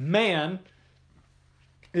the man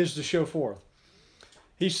is to show forth.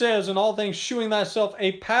 He says, in all things, shewing thyself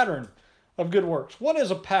a pattern of good works. What is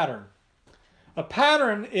a pattern? A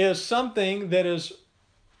pattern is something that is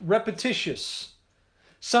repetitious,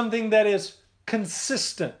 something that is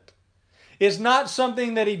consistent. It's not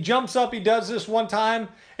something that he jumps up, he does this one time,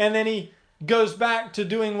 and then he goes back to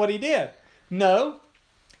doing what he did. No.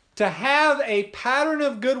 To have a pattern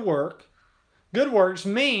of good works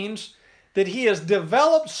means that he has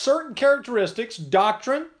developed certain characteristics,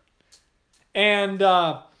 doctrine, and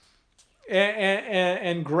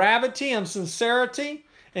gravity and sincerity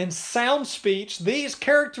and sound speech. These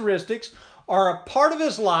characteristics are a part of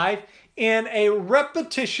his life in a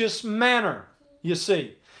repetitious manner, you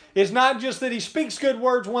see. It's not just that he speaks good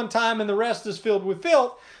words one time and the rest is filled with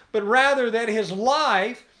filth, but rather that his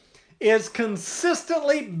life is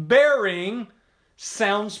consistently bearing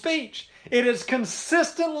sound speech. It is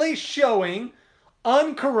consistently showing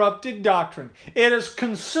uncorrupted doctrine. It is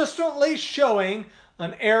consistently showing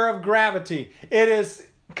an air of gravity. It is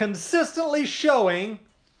consistently showing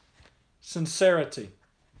sincerity.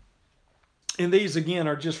 And these, again,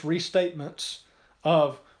 are just restatements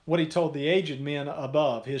of what he told the aged men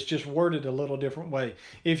above. He's just worded a little different way.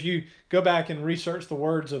 If you go back and research the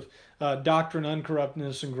words of doctrine,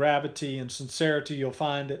 uncorruptness, and gravity and sincerity, you'll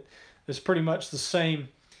find that it's pretty much the same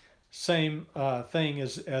thing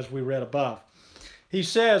as we read above. He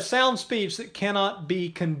says, sound speech that cannot be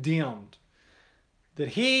condemned, that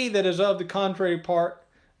he that is of the contrary part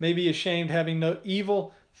may be ashamed, having no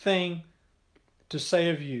evil thing to say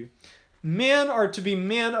of you. Men are to be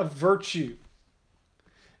men of virtue,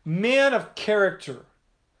 men of character,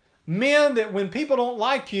 men that when people don't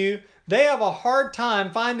like you, they have a hard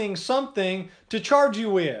time finding something to charge you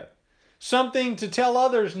with, something to tell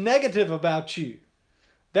others negative about you.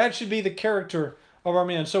 That should be the character of our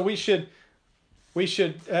men. So we should,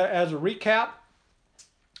 as a recap,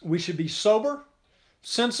 we should be sober,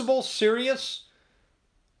 sensible, serious.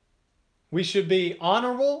 We should be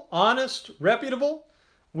honorable, honest, reputable.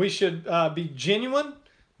 We should be genuine,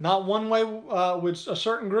 not one way with a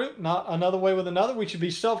certain group, not another way with another. We should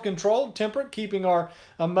be self-controlled, temperate, keeping our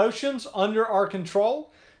emotions under our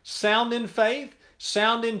control, sound in faith,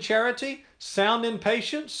 sound in charity, sound in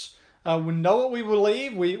patience. We know what we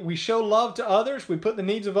believe. We show love to others. We put the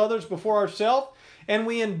needs of others before ourselves. And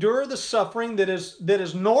we endure the suffering that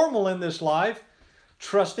is normal in this life,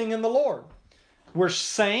 trusting in the Lord. We're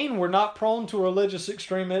sane. We're not prone to religious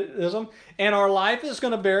extremism. And our life is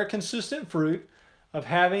going to bear consistent fruit of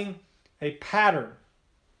having a pattern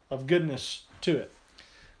of goodness to it.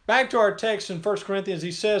 Back to our text in 1 Corinthians,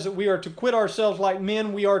 he says that we are to quit ourselves like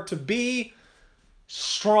men. We are to be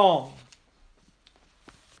strong.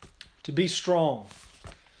 To be strong.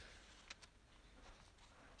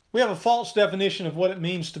 We have a false definition of what it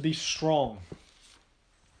means to be strong,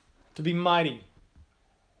 to be mighty.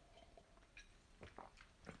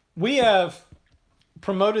 We have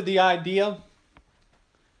promoted the idea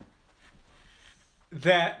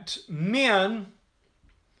that men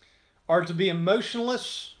are to be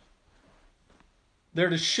emotionless. They're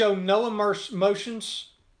to show no emotions,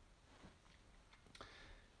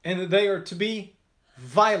 and that they are to be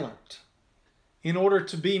violent in order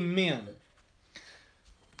to be men.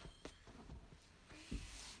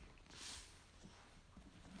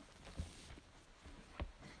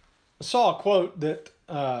 I saw a quote that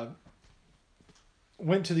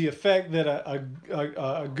went to the effect that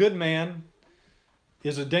a good man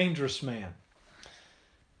is a dangerous man.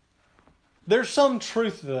 There's some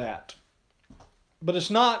truth to that, but it's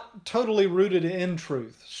not totally rooted in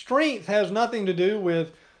truth. Strength has nothing to do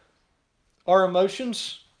with our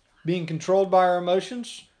emotions, being controlled by our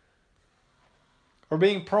emotions, or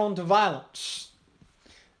being prone to violence.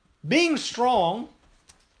 Being strong,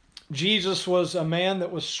 Jesus was a man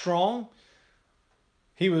that was strong.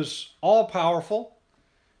 He was all-powerful,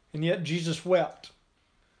 and yet Jesus wept.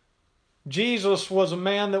 Jesus was a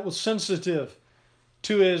man that was sensitive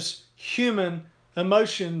to his human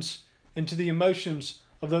emotions and to the emotions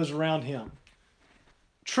of those around him.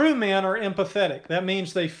 True men are empathetic. That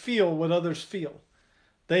means they feel what others feel.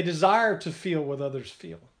 They desire to feel what others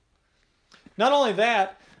feel. Not only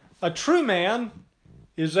that, a true man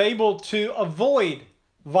is able to avoid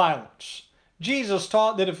violence. Jesus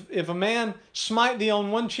taught that if a man smite thee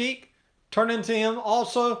on one cheek, turn unto him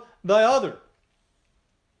also the other.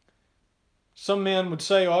 Some men would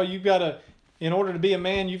say, "Oh, you've got to, in order to be a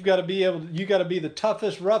man, you got to be the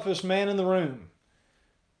toughest, roughest man in the room.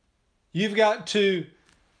 You've got to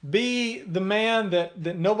be the man that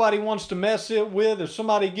nobody wants to mess it with. If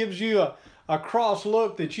somebody gives you a cross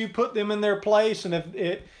look, that you put them in their place, and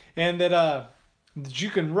that you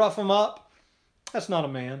can rough them up." That's not a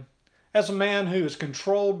man. That's a man who is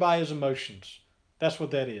controlled by his emotions. That's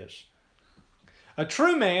what that is. A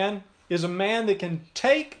true man is a man that can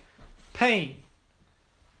take pain,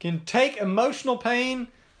 can take emotional pain,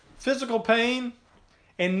 physical pain,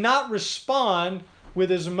 and not respond with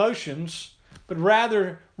his emotions, but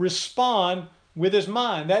rather respond with his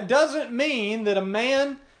mind. That doesn't mean that a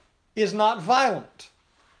man is not violent.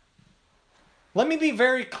 Let me be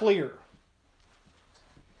very clear.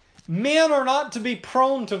 Men are not to be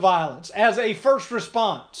prone to violence as a first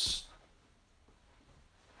response.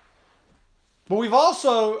 But we've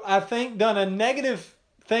also, I think, done a negative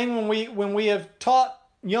thing when we have taught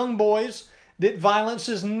young boys that violence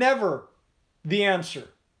is never the answer.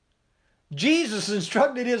 Jesus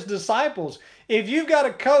instructed his disciples, if you've got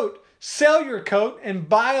a coat, sell your coat and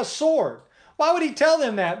buy a sword. Why would he tell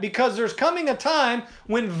them that? Because there's coming a time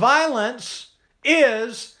when violence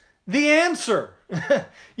is the answer.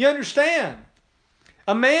 You understand?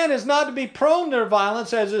 A man is not to be prone to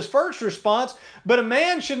violence as his first response, but a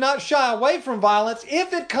man should not shy away from violence.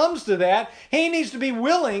 If it comes to that, he needs to be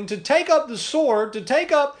willing to take up the sword, to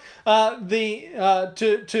take up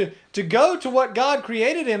to go to what God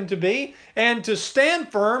created him to be, and to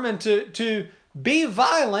stand firm and to be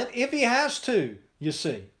violent if he has to, you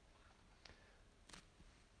see.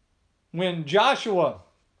 When Joshua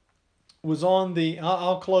was on the,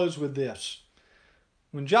 I'll close with this.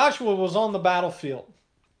 When Joshua was on the battlefield,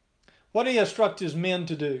 what did he instruct his men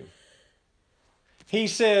to do? He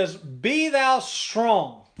says, "Be thou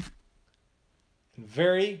strong and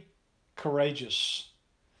very courageous."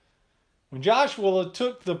 When Joshua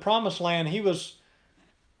took the promised land, he was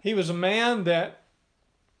a man that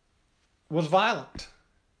was violent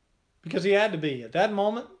because he had to be. At that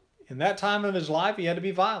moment, in that time of his life, he had to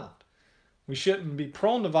be violent. We shouldn't be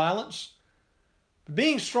prone to violence.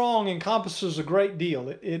 Being strong encompasses a great deal.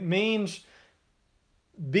 It means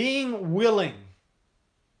being willing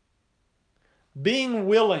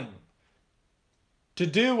to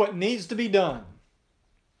do what needs to be done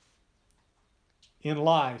in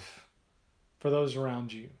life for those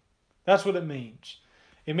around you. That's what it means.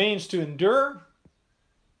 It means to endure.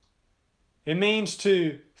 It means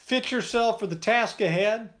to fit yourself for the task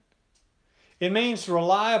ahead. It means to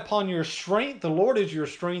rely upon your strength. The Lord is your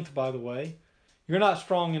strength, by the way. You're not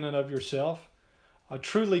strong in and of yourself. A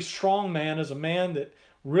truly strong man is a man that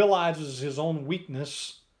realizes his own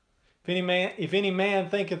weakness. If any man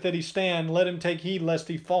thinketh that he stand, let him take heed lest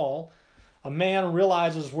he fall. A man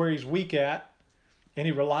realizes where he's weak at, and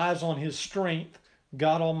he relies on his strength,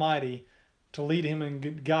 God Almighty, to lead him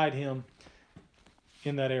and guide him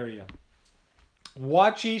in that area.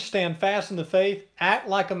 Watch ye, stand fast in the faith, act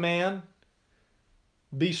like a man,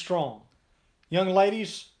 be strong. Young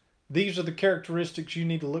ladies, these are the characteristics you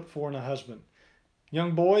need to look for in a husband.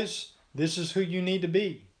 Young boys, this is who you need to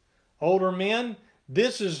be. Older men,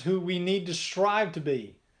 this is who we need to strive to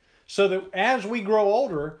be. So that as we grow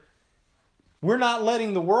older, we're not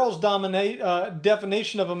letting the world's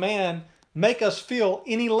definition of a man make us feel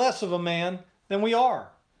any less of a man than we are.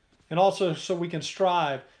 And also so we can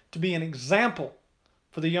strive to be an example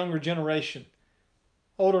for the younger generation.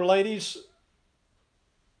 Older ladies,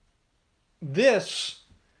 this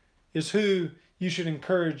is who you should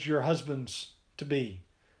encourage your husbands to be.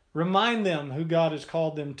 Remind them who God has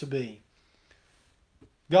called them to be.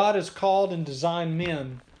 God has called and designed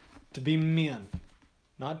men to be men,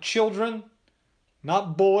 not children,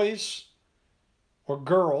 not boys or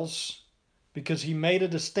girls, because he made a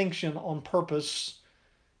distinction on purpose.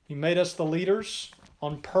 He made us the leaders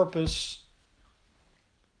on purpose.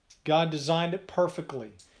 God designed it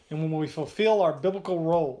perfectly. And when we fulfill our biblical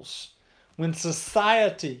roles, when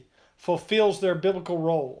society fulfills their biblical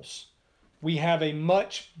roles, we have a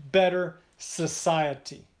much better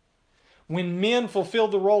society. When men fulfill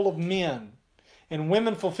the role of men and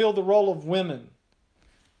women fulfill the role of women,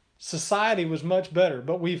 society was much better.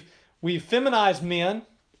 But we've feminized men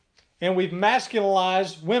and we've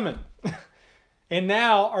masculinized women. And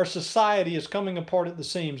now our society is coming apart at the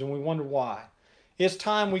seams, and we wonder why. It's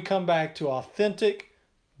time we come back to authentic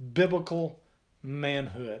biblical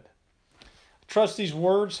manhood. I trust these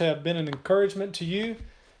words have been an encouragement to you.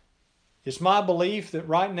 It's my belief that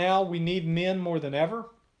right now we need men more than ever.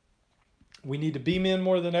 We need to be men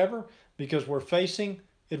more than ever because we're facing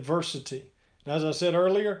adversity. And as I said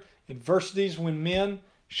earlier, adversity is when men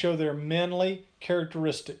show their manly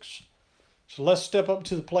characteristics. So let's step up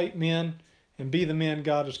to the plate, men, and be the men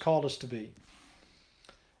God has called us to be.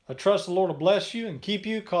 I trust the Lord will bless you and keep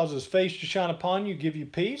you, cause his face to shine upon you, give you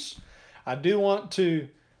peace. I do want to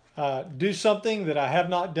do something that I have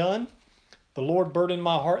not done. The Lord burdened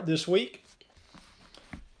my heart this week.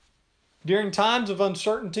 During times of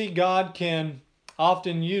uncertainty, God can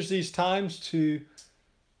often use these times to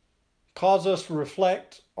cause us to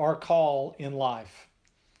reflect our call in life.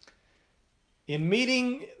 In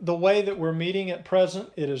meeting the way that we're meeting at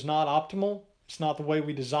present, it is not optimal. It's not the way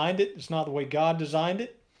we designed it. It's not the way God designed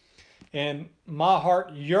it. And my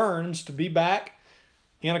heart yearns to be back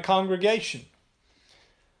in a congregation.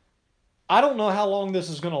 I don't know how long this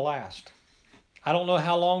is going to last. I don't know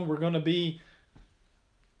how long we're going to be,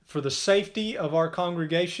 for the safety of our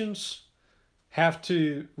congregations, have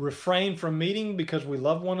to refrain from meeting because we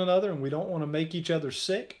love one another and we don't want to make each other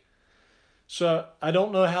sick. So I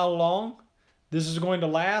don't know how long this is going to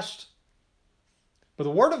last. But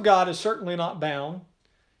the Word of God is certainly not bound,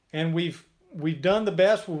 and we've done the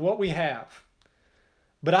best with what we have.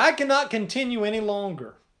 But I cannot continue any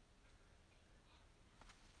longer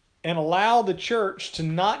and allow the church to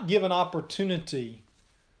not give an opportunity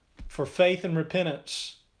for faith and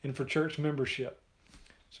repentance and for church membership.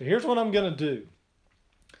 So here's what I'm going to do.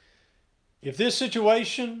 If this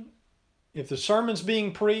situation, if the sermon's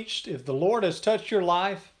being preached, if the Lord has touched your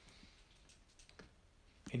life,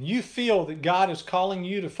 and you feel that God is calling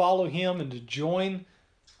you to follow Him and to join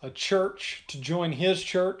a church, to join His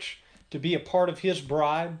church, to be a part of His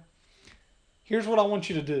bride, here's what I want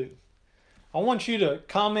you to do. I want you to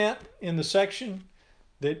comment in the section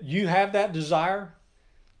that you have that desire.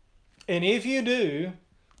 And if you do,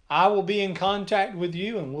 I will be in contact with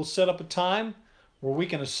you and we'll set up a time where we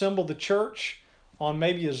can assemble the church on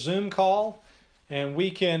maybe a Zoom call, and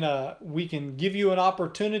we can give you an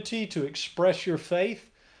opportunity to express your faith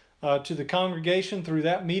to the congregation through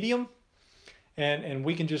that medium, and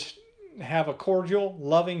we can just have a cordial,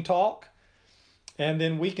 loving talk, and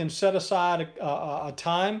then we can set aside a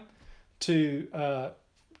time to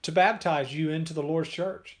baptize you into the Lord's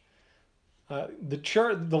church.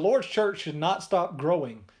 The Lord's church should not stop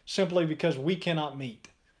growing simply because we cannot meet.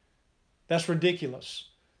 That's ridiculous.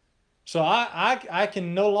 So I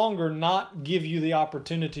can no longer not give you the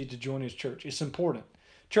opportunity to join His church. It's important.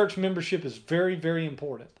 Church membership is very, very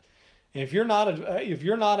important. And if you're not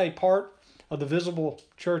a part of the visible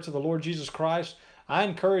church of the Lord Jesus Christ, I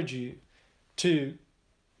encourage you to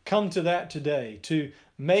come to that today, to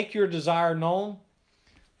make your desire known,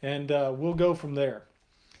 and we'll go from there.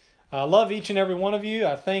 I love each and every one of you.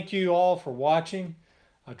 I thank you all for watching.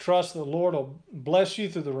 I trust the Lord will bless you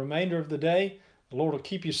through the remainder of the day. The Lord will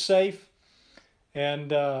keep you safe,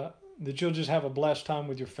 and that you'll just have a blessed time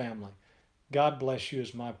with your family. God bless you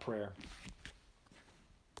is my prayer.